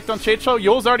going to connect on Shadeshow.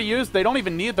 Yule's already used. They don't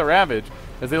even need the Ravage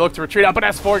as they look to retreat out. But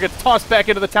S4 gets tossed back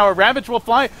into the tower. Ravage will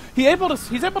fly. He's able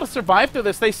to survive through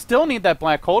this. They still need that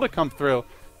black hole to come through.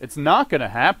 It's not going to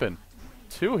happen.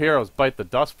 Two heroes bite the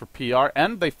dust for PR,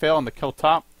 and they fail on the kill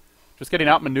top. Just getting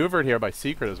outmaneuvered here by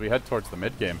Secret as we head towards the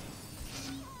mid game.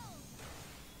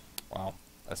 Wow.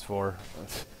 S4.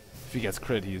 If he gets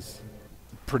crit, he's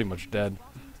pretty much dead.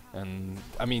 And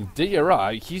I mean,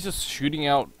 Ditya, he's just shooting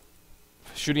out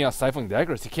Stifling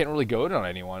Daggers. He can't really go in on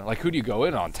anyone. Like, who do you go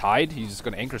in on? Tide? He's just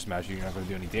going to anchor smash you. You're not going to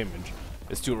do any damage.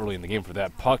 It's too early in the game for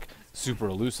that. Puck, super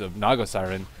elusive. Naga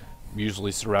Siren,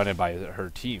 usually surrounded by her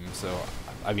team. So,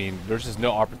 I mean, there's just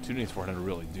no opportunities for him to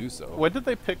really do so. When did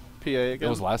they pick PA again? It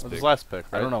was last It pick. was last pick,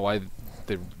 right? I don't know why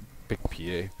they picked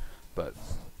PA, but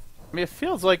I mean, it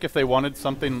feels like if they wanted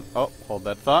something... Oh, hold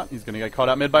that thought. He's going to get caught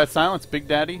out mid by silence. Big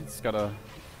Daddy. He's got a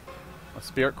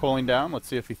Spirit cooling down. Let's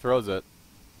see if he throws it.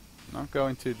 Not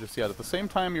going to just yet. At the same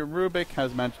time, your Rubik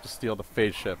has managed to steal the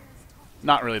Phase Shift.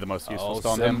 Not really the most useful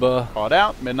stone. Simba. Caught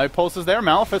out. Midnight Pulse is there.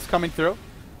 Malefist coming through.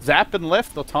 Zap and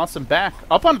lift. They'll toss him back.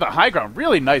 Up onto the high ground.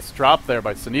 Really nice drop there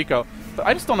by Sunico. But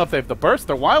I just don't know if they have the burst.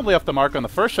 They're wildly off the mark on the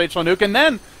first Shadeshow nuke. And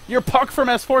then your Puck from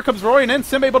S4 comes roaring in.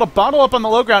 Sim able to bottle up on the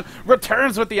low ground.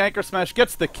 Returns with the anchor smash.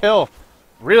 Gets the kill.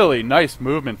 Really nice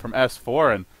movement from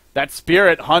S4. And that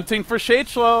Spirit hunting for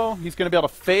Shadeshow. He's going to be able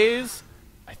to phase.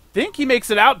 I think he makes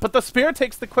it out. But the Spirit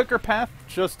takes the quicker path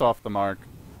just off the mark.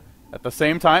 At the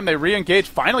same time, they re-engage.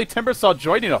 Finally, Timbersaw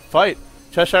joining a fight.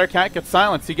 Cheshire Cat gets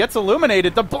silenced. He gets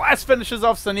illuminated. The blast finishes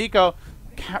off Sunico.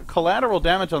 Collateral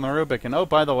damage on the Rubik. And oh,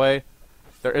 by the way,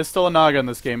 there is still a Naga in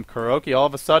this game. Kuroki all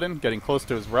of a sudden getting close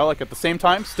to his Relic. At the same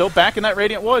time, still back in that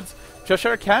Radiant Woods.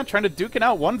 Cheshire Cat trying to duke it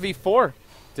out 1v4.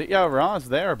 Ditya Ra is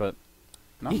there, but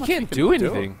not he much can't can do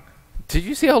anything. Did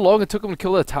you see how long it took him to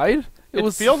kill that Tide? It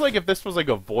feels like if this was like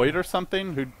a Void or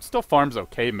something, who still farms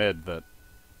okay mid, that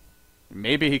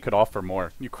maybe he could offer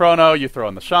more. You Chrono, you throw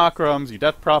in the Chakrams, you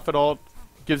Death Prophet ult,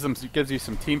 gives you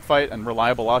some team fight and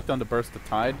reliable lockdown to burst the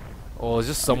Tide. Well, it's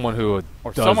just someone who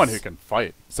Someone who can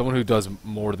fight. Someone who does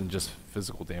more than just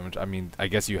physical damage. I mean, I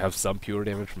guess you have some pure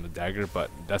damage from the dagger, but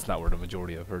that's not where the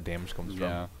majority of her damage comes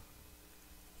from.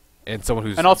 And someone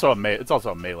who's... And also it's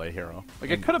also a melee hero. Like,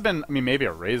 it could have been, I mean, maybe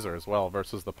a Razor as well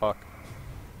versus the Puck.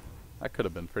 That could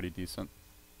have been pretty decent.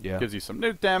 Yeah. Gives you some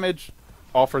nuke damage,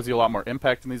 offers you a lot more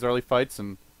impact in these early fights,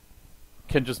 and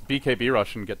can just BKB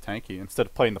rush and get tanky instead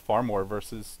of playing the farm war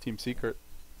versus Team Secret.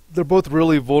 They're both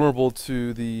really vulnerable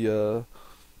to the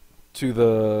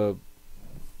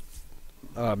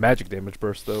magic damage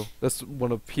burst, though. That's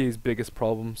one of PA's biggest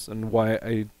problems, and why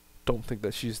I don't think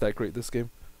that she's that great this game.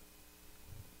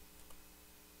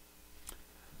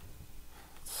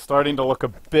 starting to look a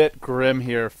bit grim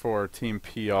here for Team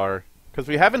PR. Because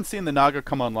we haven't seen the Naga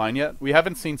come online yet. We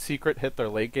haven't seen Secret hit their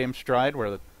late game stride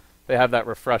where they have that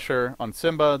refresher on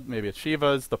Simba, maybe it's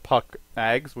Shiva's, the Puck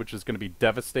Ags, which is going to be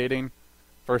devastating.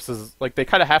 Versus, like, they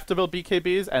kind of have to build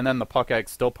BKBs, and then the Puck Ag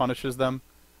still punishes them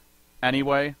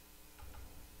anyway.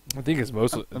 I think it's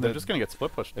mostly... And they're just going to get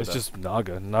split pushed. It's just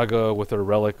Naga. Naga with her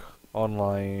Relic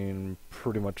online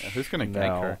pretty much who's going to now.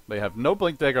 gank her? They have no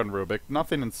Blink Dagger on Rubik,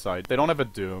 nothing in sight. They don't have a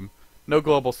Doom, no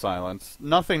Global Silence,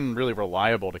 nothing really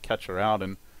reliable to catch her out.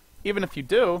 And even if you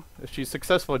do, if she's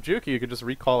successful at Juki, you could just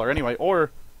recall her anyway,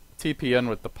 or TP in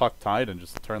with the Puck Tide and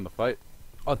just turn the fight.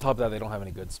 On top of that, they don't have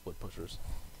any good split pushers.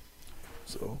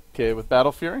 So Okay, with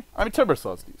Battle Fury? I mean,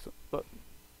 Timbersaw's decent, but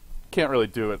can't really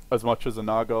do it as much as a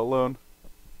Naga alone.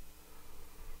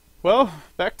 Well,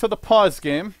 back to the pause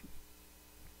game.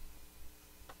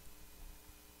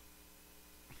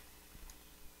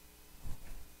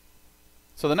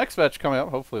 So the next match coming up,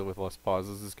 hopefully with less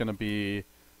pauses, is going to be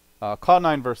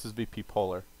Cloud9 versus VP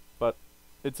Polar. But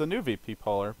it's a new VP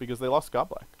Polar because they lost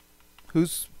Godblack.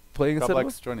 who's playing instead of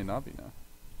Godblack's joining Navi now.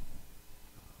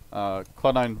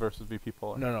 Cloud9 versus VP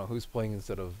Polar. No, who's playing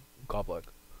instead of Goblik?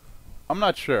 I'm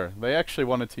not sure. They actually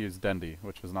wanted to use Dendi,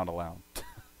 which was not allowed.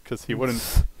 Because he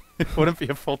wouldn't be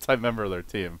a full-time member of their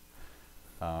team.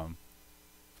 So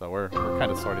we're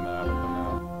kind of sorting that out with them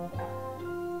now.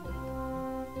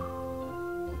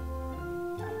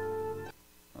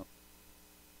 Oh.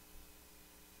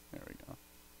 There we go.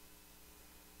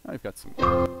 Now we've got some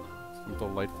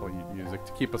delightful music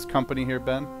to keep us company here,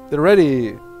 Ben. They're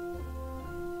ready.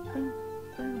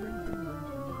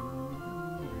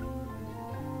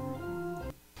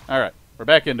 Alright, we're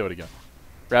back into it again.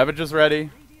 Ravage is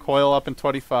ready. Coil up in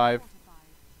 25.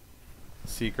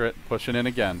 Secret pushing in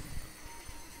again.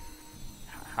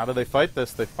 How do they fight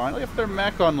this? They finally have their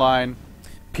mech online.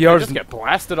 They PR's just get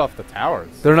blasted off the towers.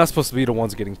 they're not supposed to be the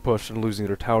ones getting pushed and losing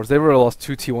their towers. They've already lost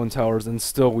 2 T1 towers, and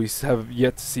still we have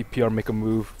yet to see PR make a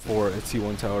move for a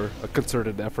T1 tower, a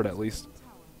concerted effort at least.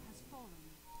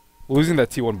 Losing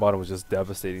that T1 bottom was just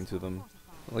devastating to them.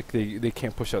 Like they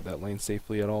can't push out that lane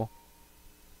safely at all.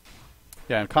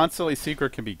 Yeah, and constantly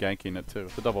Secret can be ganking it too.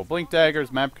 The double blink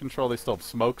daggers, map control, they still have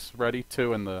smokes ready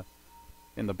too in the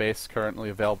base currently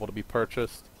available to be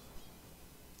purchased.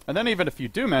 And then even if you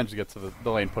do manage to get to the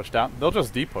lane pushed out, they'll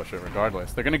just D-push it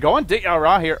regardless. They're going to go on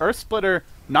Ra here. Earth Splitter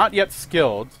not yet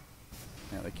skilled.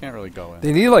 Yeah, they can't really go in.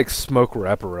 They need like smoke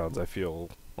wraparounds, I feel,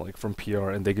 like from PR,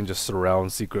 and they can just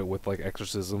surround Secret with like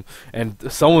Exorcism.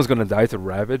 And someone's going to die to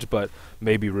Ravage, but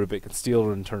maybe Rubik can steal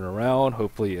it and turn around.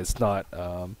 Hopefully it's not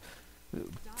PA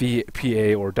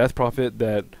or Death Prophet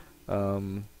that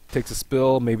takes a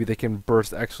spill. Maybe they can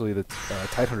burst actually the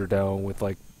Tidehunter down with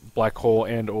like Black Hole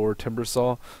and or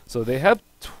Timbersaw. So they have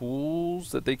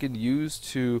tools that they can use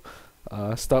to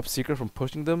stop Secret from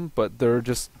pushing them, but they're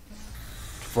just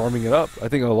farming it up. I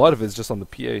think a lot of it is just on the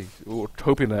PA. We're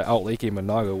hoping to out late game a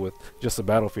Naga with just a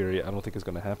Battle Fury. I don't think it's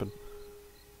going to happen.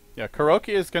 Yeah,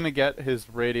 Kuroki is going to get his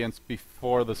Radiance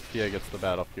before this PA gets the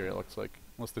Battle Fury, it looks like.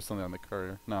 Unless there's something on the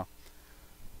courier. No.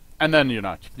 And then you're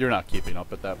not keeping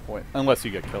up at that point, unless you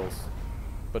get kills.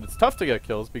 But it's tough to get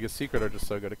kills because Secret are just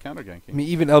so good at counter ganking. I mean,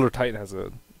 even Elder Titan has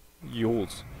a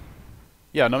Yules.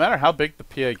 Yeah, no matter how big the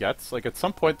PA gets, like at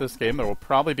some point this game there will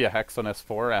probably be a Hex on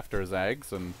S4 after his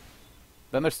Ags, and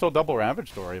then there's still double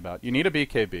Ravage to worry about. You need a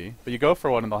BKB, but you go for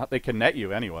one and they can net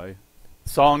you anyway.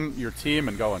 Song your team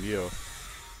and go on you.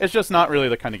 It's just not really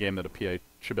the kind of game that a PA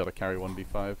should be able to carry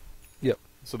 1v5. Yep.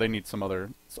 So they need some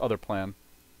other plan.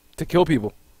 To kill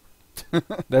people.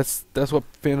 That's what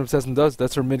Phantom Assassin does.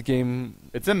 That's her mid game.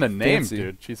 It's in the name, Fancy.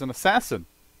 dude. She's an assassin.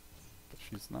 But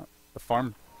she's not the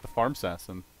farm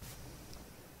assassin.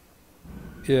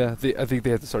 Yeah, I think they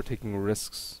have to start taking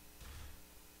risks.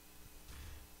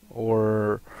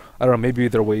 Or I don't know, maybe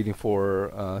they're waiting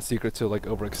for Secret to like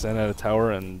overextend at a tower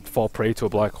and fall prey to a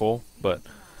black hole, but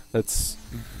that's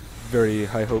very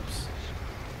high hopes.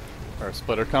 Our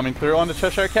splitter coming through on the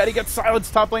Cheshire Cat. He gets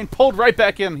silenced top lane, pulled right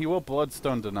back in. He will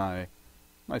Bloodstone deny.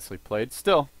 Nicely played.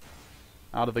 Still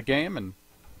out of the game and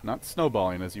not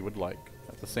snowballing as you would like.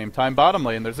 At the same time, bottom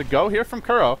lane, there's a go here from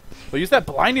Kuro. They'll use that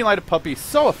Blinding Light of Puppy,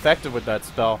 so effective with that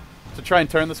spell, to try and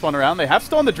turn this one around. They have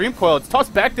stolen the Dream Coil. It's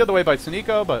tossed back the other way by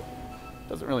Suniko, but it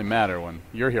doesn't really matter when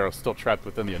your hero's still trapped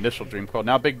within the initial Dream Coil.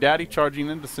 Now Big Daddy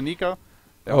charging into Suniko.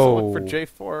 They also look for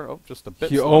J4. Oh, just a bit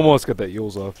He slow. almost got that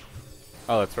Yules off.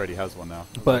 Oh, that's right. He has one now.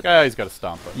 But He's got to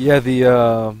stomp it. yeah,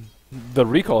 the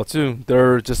recall too.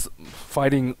 They're just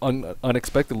fighting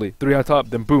unexpectedly. 3 on top,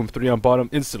 then boom, 3 on bottom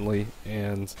instantly,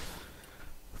 and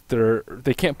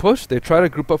they can't push. They try to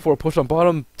group up for a push on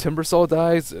bottom. Timbersaw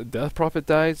dies, Death Prophet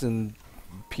dies, and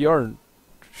PR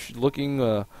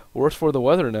looking worse for the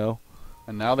weather now.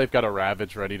 And now they've got a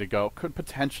Ravage ready to go. Could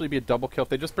potentially be a double kill if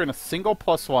they just bring a single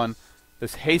 +1.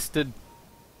 This hasted...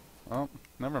 Oh,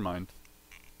 never mind.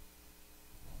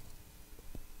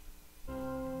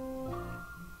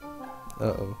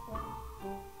 Uh-oh.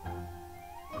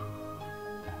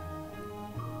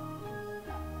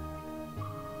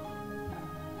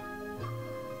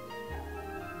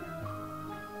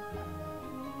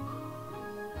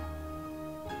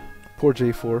 Poor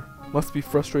J4. Must be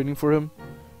frustrating for him.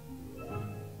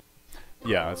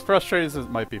 Yeah, as frustrating as it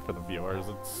might be for the viewers,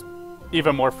 it's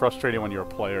even more frustrating when you're a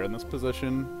player in this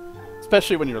position,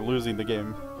 especially when you're losing the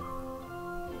game.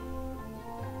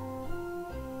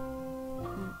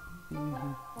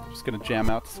 Just gonna jam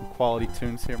out to some quality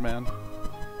tunes here, man.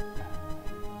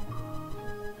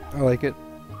 I like it.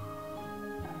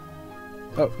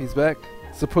 Oh, he's back.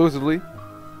 Supposedly.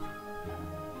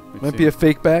 Might be a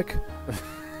fake back.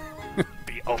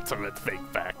 The ultimate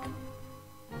fake back.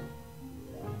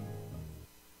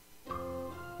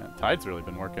 Man, Tide's really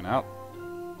been working out.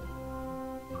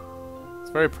 It's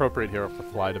very appropriate hero for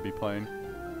Fly to be playing.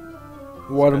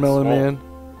 Watermelon Man.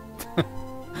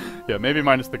 Yeah, maybe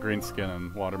minus the green skin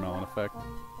and watermelon effect.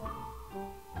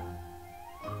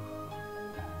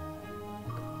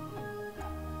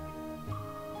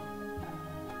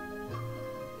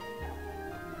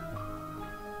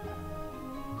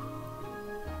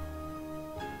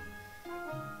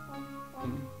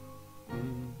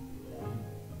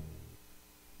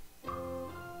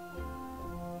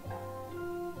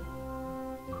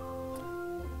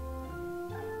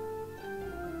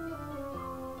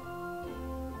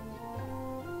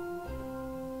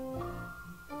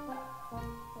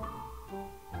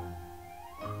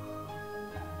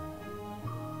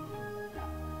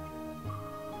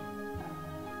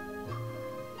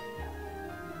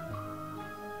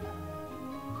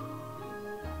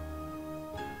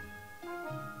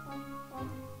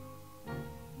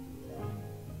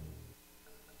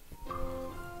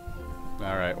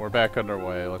 Alright, we're back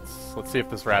underway. Let's see if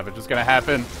this Ravage is gonna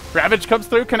happen. Ravage comes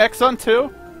through, connects on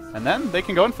 2, and then they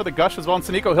can go in for the Gush as well. And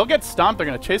Saniko, he'll get stomped. They're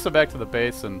gonna chase him back to the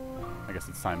base, and I guess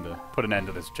it's time to put an end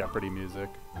to this Jeopardy music.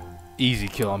 Easy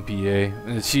kill on PA.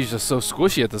 And she's just so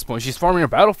squishy at this point. She's farming her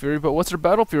Battle Fury, but what's her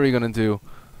Battle Fury gonna do?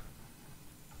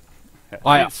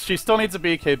 Yeah, she still needs a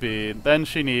BKB. Then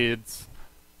she needs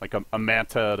like a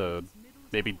Manta to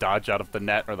maybe dodge out of the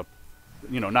net, or the,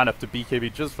 you know, not up to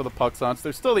BKB just for the Puxons.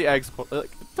 There's still the eggs. It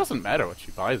doesn't matter what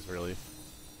she buys, really.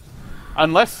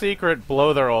 Unless Secret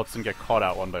blow their ults and get caught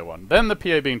out one by one. Then the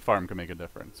PA being farm can make a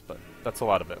difference, but that's a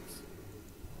lot of ifs.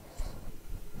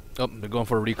 Oh, they're going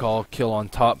for a recall. Kill on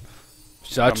top.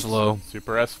 Shot low.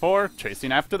 Super S4,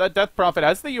 chasing after that Death Prophet.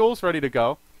 Has the Yules ready to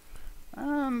go.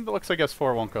 And it looks like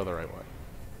S4 won't go the right way.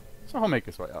 So he'll make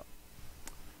his way out.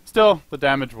 Still, the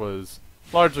damage was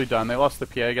largely done. They lost the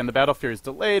PA again. The Battle Fury is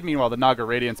delayed. Meanwhile, the Naga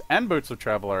Radiance and Boots of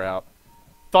Travel are out.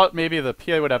 Thought maybe the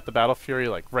PA would have the Battle Fury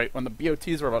like right when the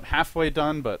BOTs were about halfway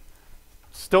done, but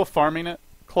still farming it,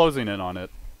 closing in on it.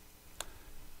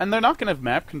 And they're not going to have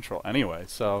map control anyway,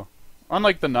 so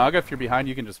unlike the Naga, if you're behind,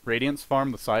 you can just Radiance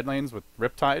farm the side lanes with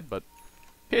Riptide, but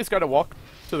PA's got to walk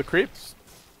to the creeps,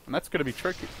 and that's going to be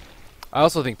tricky. I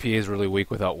also think PA is really weak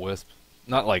without Wisp.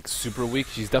 Not like super weak.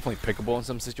 She's definitely pickable in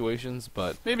some situations,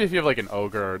 but maybe if you have like an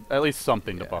Ogre, or at least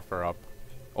something to buff her up.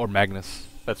 Or Magnus.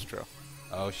 That's true.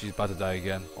 Oh, she's about to die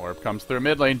again. Orb comes through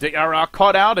mid lane. Diarra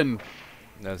caught out, and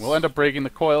we'll end up breaking the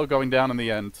coil, going down in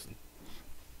the end.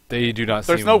 They do not.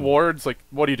 There's no wards. Like,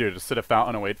 what do you do? Just sit a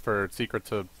fountain and wait for Secret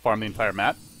to farm the entire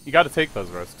map? You got to take those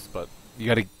risks, but you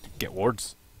got to get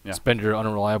wards. Yeah. Spend your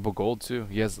unreliable gold too.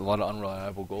 He has a lot of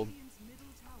unreliable gold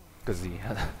because he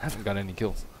hasn't got any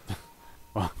kills.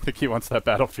 Well, I think he wants that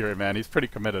Battle Fury, man. He's pretty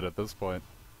committed at this point.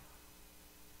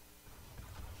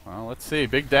 Well, let's see.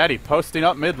 Big Daddy posting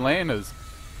up mid lane as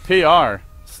PR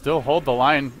still hold the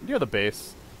line near the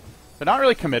base. They're not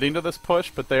really committing to this push,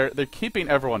 but they're keeping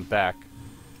everyone back.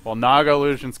 While Naga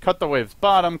Illusions cut the waves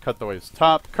bottom, cut the waves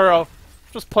top. Kuro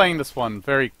just playing this one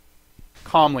very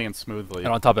calmly and smoothly.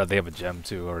 And on top of that, they have a gem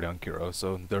too already on Kuro,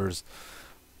 so there's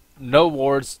no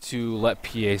wards to let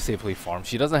PA safely farm.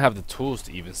 She doesn't have the tools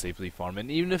to even safely farm,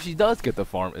 and even if she does get the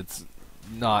farm, it's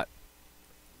not...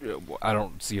 I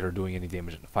don't see her doing any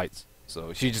damage in the fights.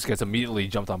 So she just gets immediately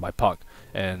jumped on by Puck,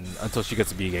 and until she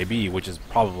gets a BKB, which is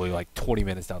probably like 20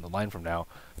 minutes down the line from now,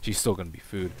 she's still going to be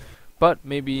food. But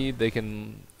maybe they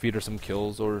can feed her some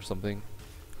kills or something.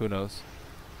 Who knows?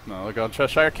 No, look on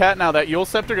Cheshire Cat now. That Yule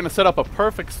Scepter going to set up a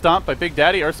perfect stomp by Big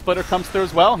Daddy. Earth Splitter comes through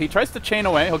as well. He tries to chain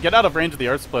away. He'll get out of range of the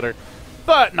Earth Splitter.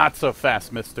 But not so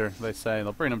fast, mister, they say.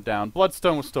 They'll bring him down.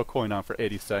 Bloodstone was still cooling on for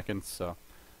 80 seconds, so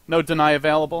No deny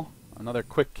available. Another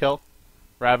quick kill.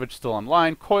 Ravage still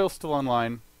online. Coil still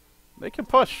online. They can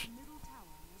push.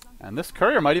 And this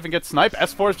courier might even get sniped.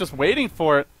 S4 is just waiting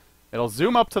for it. It'll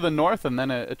zoom up to the north, and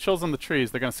then it chills in the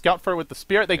trees. They're going to scout for it with the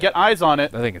Spirit. They get eyes on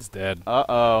it. I think it's dead.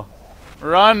 Uh-oh.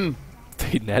 Run!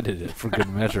 They netted it for good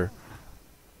measure.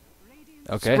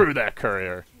 Okay. Screw that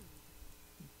courier.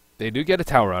 They do get a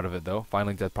tower out of it, though.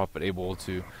 Finally, Death Prophet able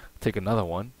to take another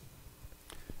one.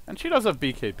 And she does have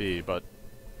BKB, but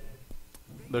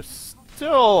there's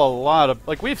still a lot of...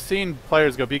 Like, we've seen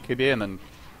players go BKB, and then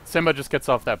Simba just gets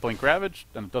off that Blink Ravage,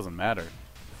 and it doesn't matter.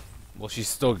 Well, she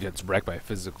still gets wrecked by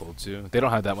physical, too. They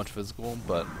don't have that much physical,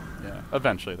 but... Yeah,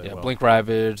 eventually they yeah, will. Blink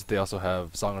Ravage. They also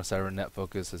have Song of Siren Net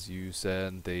Focus, as you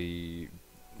said. They...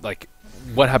 Like,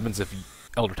 what happens if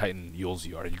Elder Titan yules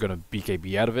you? Are you going to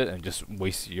BKB out of it and just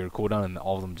waste your cooldown and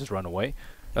all of them just run away?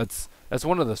 That's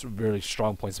one of the really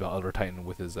strong points about Elder Titan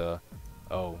with his, oh,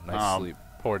 nice sleep.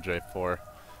 Poor J4.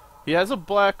 He has a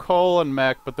black hole and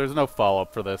mech, but there's no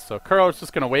follow-up for this. So Kuro's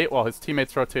just going to wait while his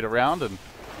teammates rotate around, and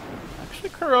actually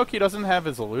Kuroki doesn't have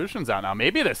his illusions out now.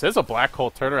 Maybe this is a black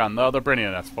hole turnaround. No, they're bringing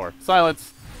in S4.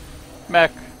 Silence,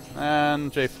 mech,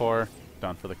 and J4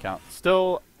 done for the count.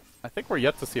 Still, I think we're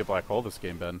yet to see a black hole this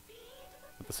game, Ben.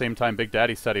 At the same time, Big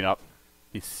Daddy's setting up.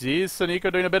 He sees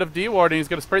Sonico doing a bit of D-warding. He's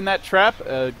going to spring that trap,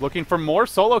 looking for more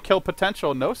solo kill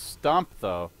potential. No stomp,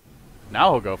 though.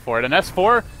 Now he'll go for it. And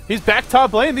S4, he's back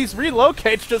top lane. These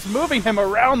relocates just moving him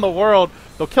around the world.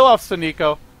 They'll kill off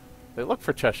Sonico. They look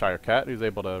for Cheshire Cat, who's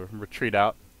able to retreat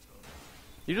out.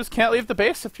 You just can't leave the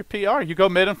base if you're PR. You go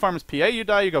mid and farm as PA, you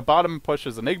die. You go bottom and push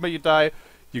as Enigma, you die.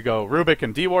 You go Rubik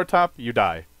and D-ward top, you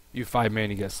die. You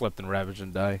 5-man, you get slept and ravaged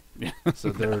and die.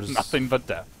 So there's... Nothing but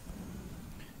death.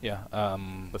 Yeah,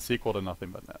 The sequel to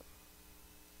Nothing But Death.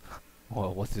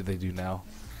 well, what do they do now?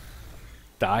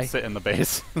 Die? Sit in the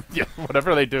base. Yeah,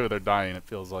 whatever they do, they're dying, it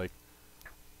feels like.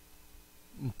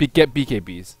 Get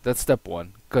BKBs. That's step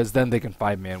one. Because then they can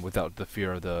 5-man without the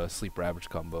fear of the sleep ravage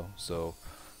combo. So,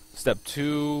 step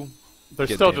 2...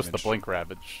 There's still just the Blink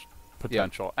Ravage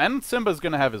potential. Yeah. And Simba's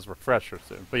going to have his refresher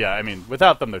soon. But yeah, I mean,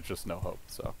 without them, there's just no hope,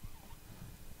 so.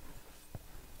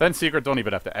 Then Secret don't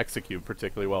even have to execute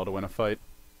particularly well to win a fight.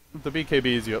 With the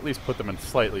BKBs, you at least put them in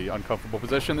slightly uncomfortable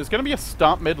position. There's going to be a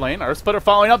stomp mid lane. Our splitter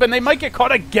following up, and they might get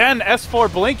caught again.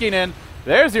 S4 blinking in.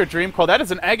 There's your Dream Coil. That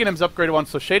is an Aghanim's upgraded one.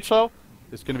 So Shadeslow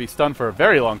is going to be stunned for a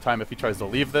very long time if he tries to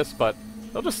leave this, but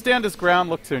they'll just stand his ground,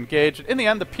 look to engage. In the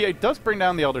end, the PA does bring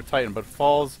down the Elder Titan, but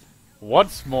falls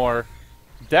once more.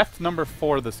 Death number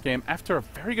 4 this game after a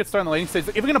very good start in the laning stage.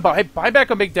 They're even going to buy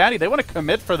back on Big Daddy. They want to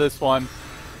commit for this one.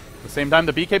 At the same time,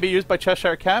 the BKB used by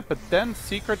Cheshire Cat, but then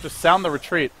Secret just sound the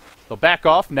retreat. They'll back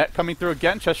off. Net coming through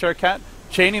again. Cheshire Cat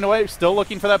chaining away. Still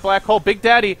looking for that black hole. Big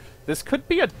Daddy. This could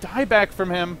be a dieback from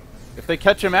him. If they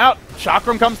catch him out,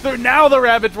 Chakram comes through. Now the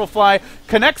Ravage will fly.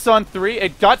 Connects on 3.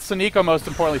 It got Sonico most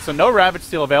importantly, so no Ravage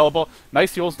steal available.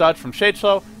 Nice Yule's dodge from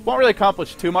Shadeslow. Won't really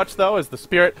accomplish too much, though, as the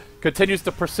Spirit continues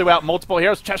to pursue out multiple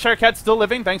heroes. Cheshire Cat still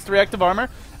living, thanks to reactive armor.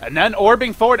 And then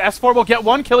orbing forward, S4 will get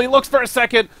 1 kill. He looks for a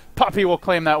second. Puppy will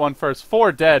claim that one first.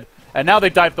 4 dead. And now they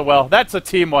dive the well. That's a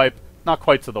team wipe. Not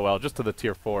quite to the well, just to the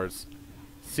tier 4s.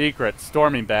 Secret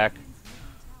storming back.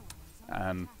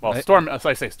 And, well,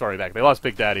 I say storming back. They lost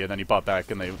Big Daddy, and then he bought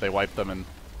back, and they wiped them. And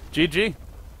GG.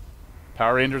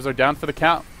 Power Rangers are down for the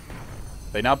count.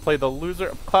 They now play the loser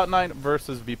of Cloud9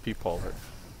 versus VP Polar.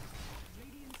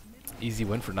 Easy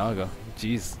win for Naga.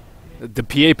 Jeez. The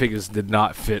PA pickers did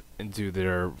not fit into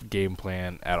their game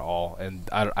plan at all. And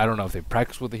I don't know if they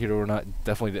practiced with the hero or not.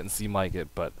 Definitely didn't seem like it,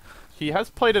 but... He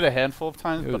has played it a handful of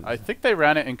times, but I think they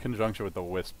ran it in conjunction with the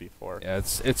Wisp before. Yeah,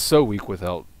 it's so weak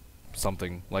without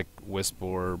something like Wisp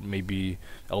or maybe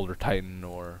Elder Titan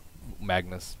or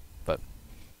Magnus, but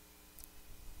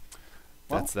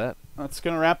that's that. That's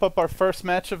going to wrap up our first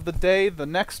match of the day. The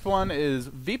next one is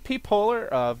VP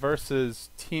Polar versus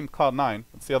Team Cloud9.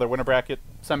 That's the other winner bracket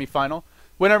semifinal.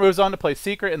 Winner moves on to play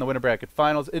Secret in the winner bracket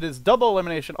finals. It is double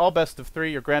elimination, all best of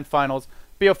 3, your grand finals.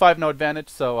 BO5 no advantage,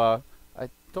 so I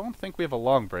don't think we have a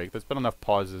long break. There's been enough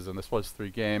pauses, and this was 3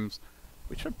 games.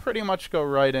 We should pretty much go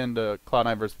right into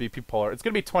Cloud9 versus VP Polar. It's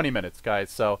going to be 20 minutes, guys.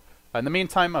 So in the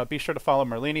meantime, be sure to follow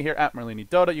Merlini here at Merlini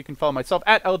Dota. You can follow myself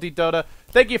at LD Dota.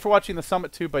 Thank you for watching the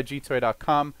Summit 2 by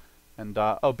G2A.com. And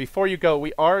before you go,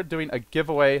 we are doing a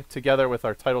giveaway together with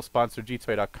our title sponsor,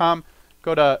 G2A.com.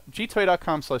 Go to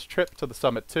G2A.com/trip to the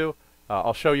Summit 2.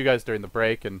 I'll show you guys during the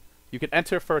break, and you can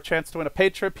enter for a chance to win a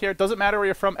paid trip here. Doesn't matter where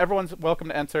you're from. Everyone's welcome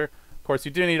to enter. Of course,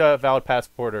 you do need a valid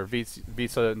passport or visa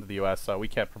into the U.S., so we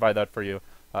can't provide that for you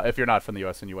if you're not from the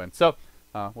U.S. and you win. So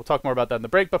we'll talk more about that in the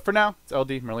break. But for now, it's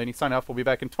LD Merlini signing off. We'll be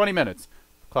back in 20 minutes.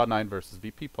 Cloud9 versus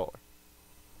VP Polar.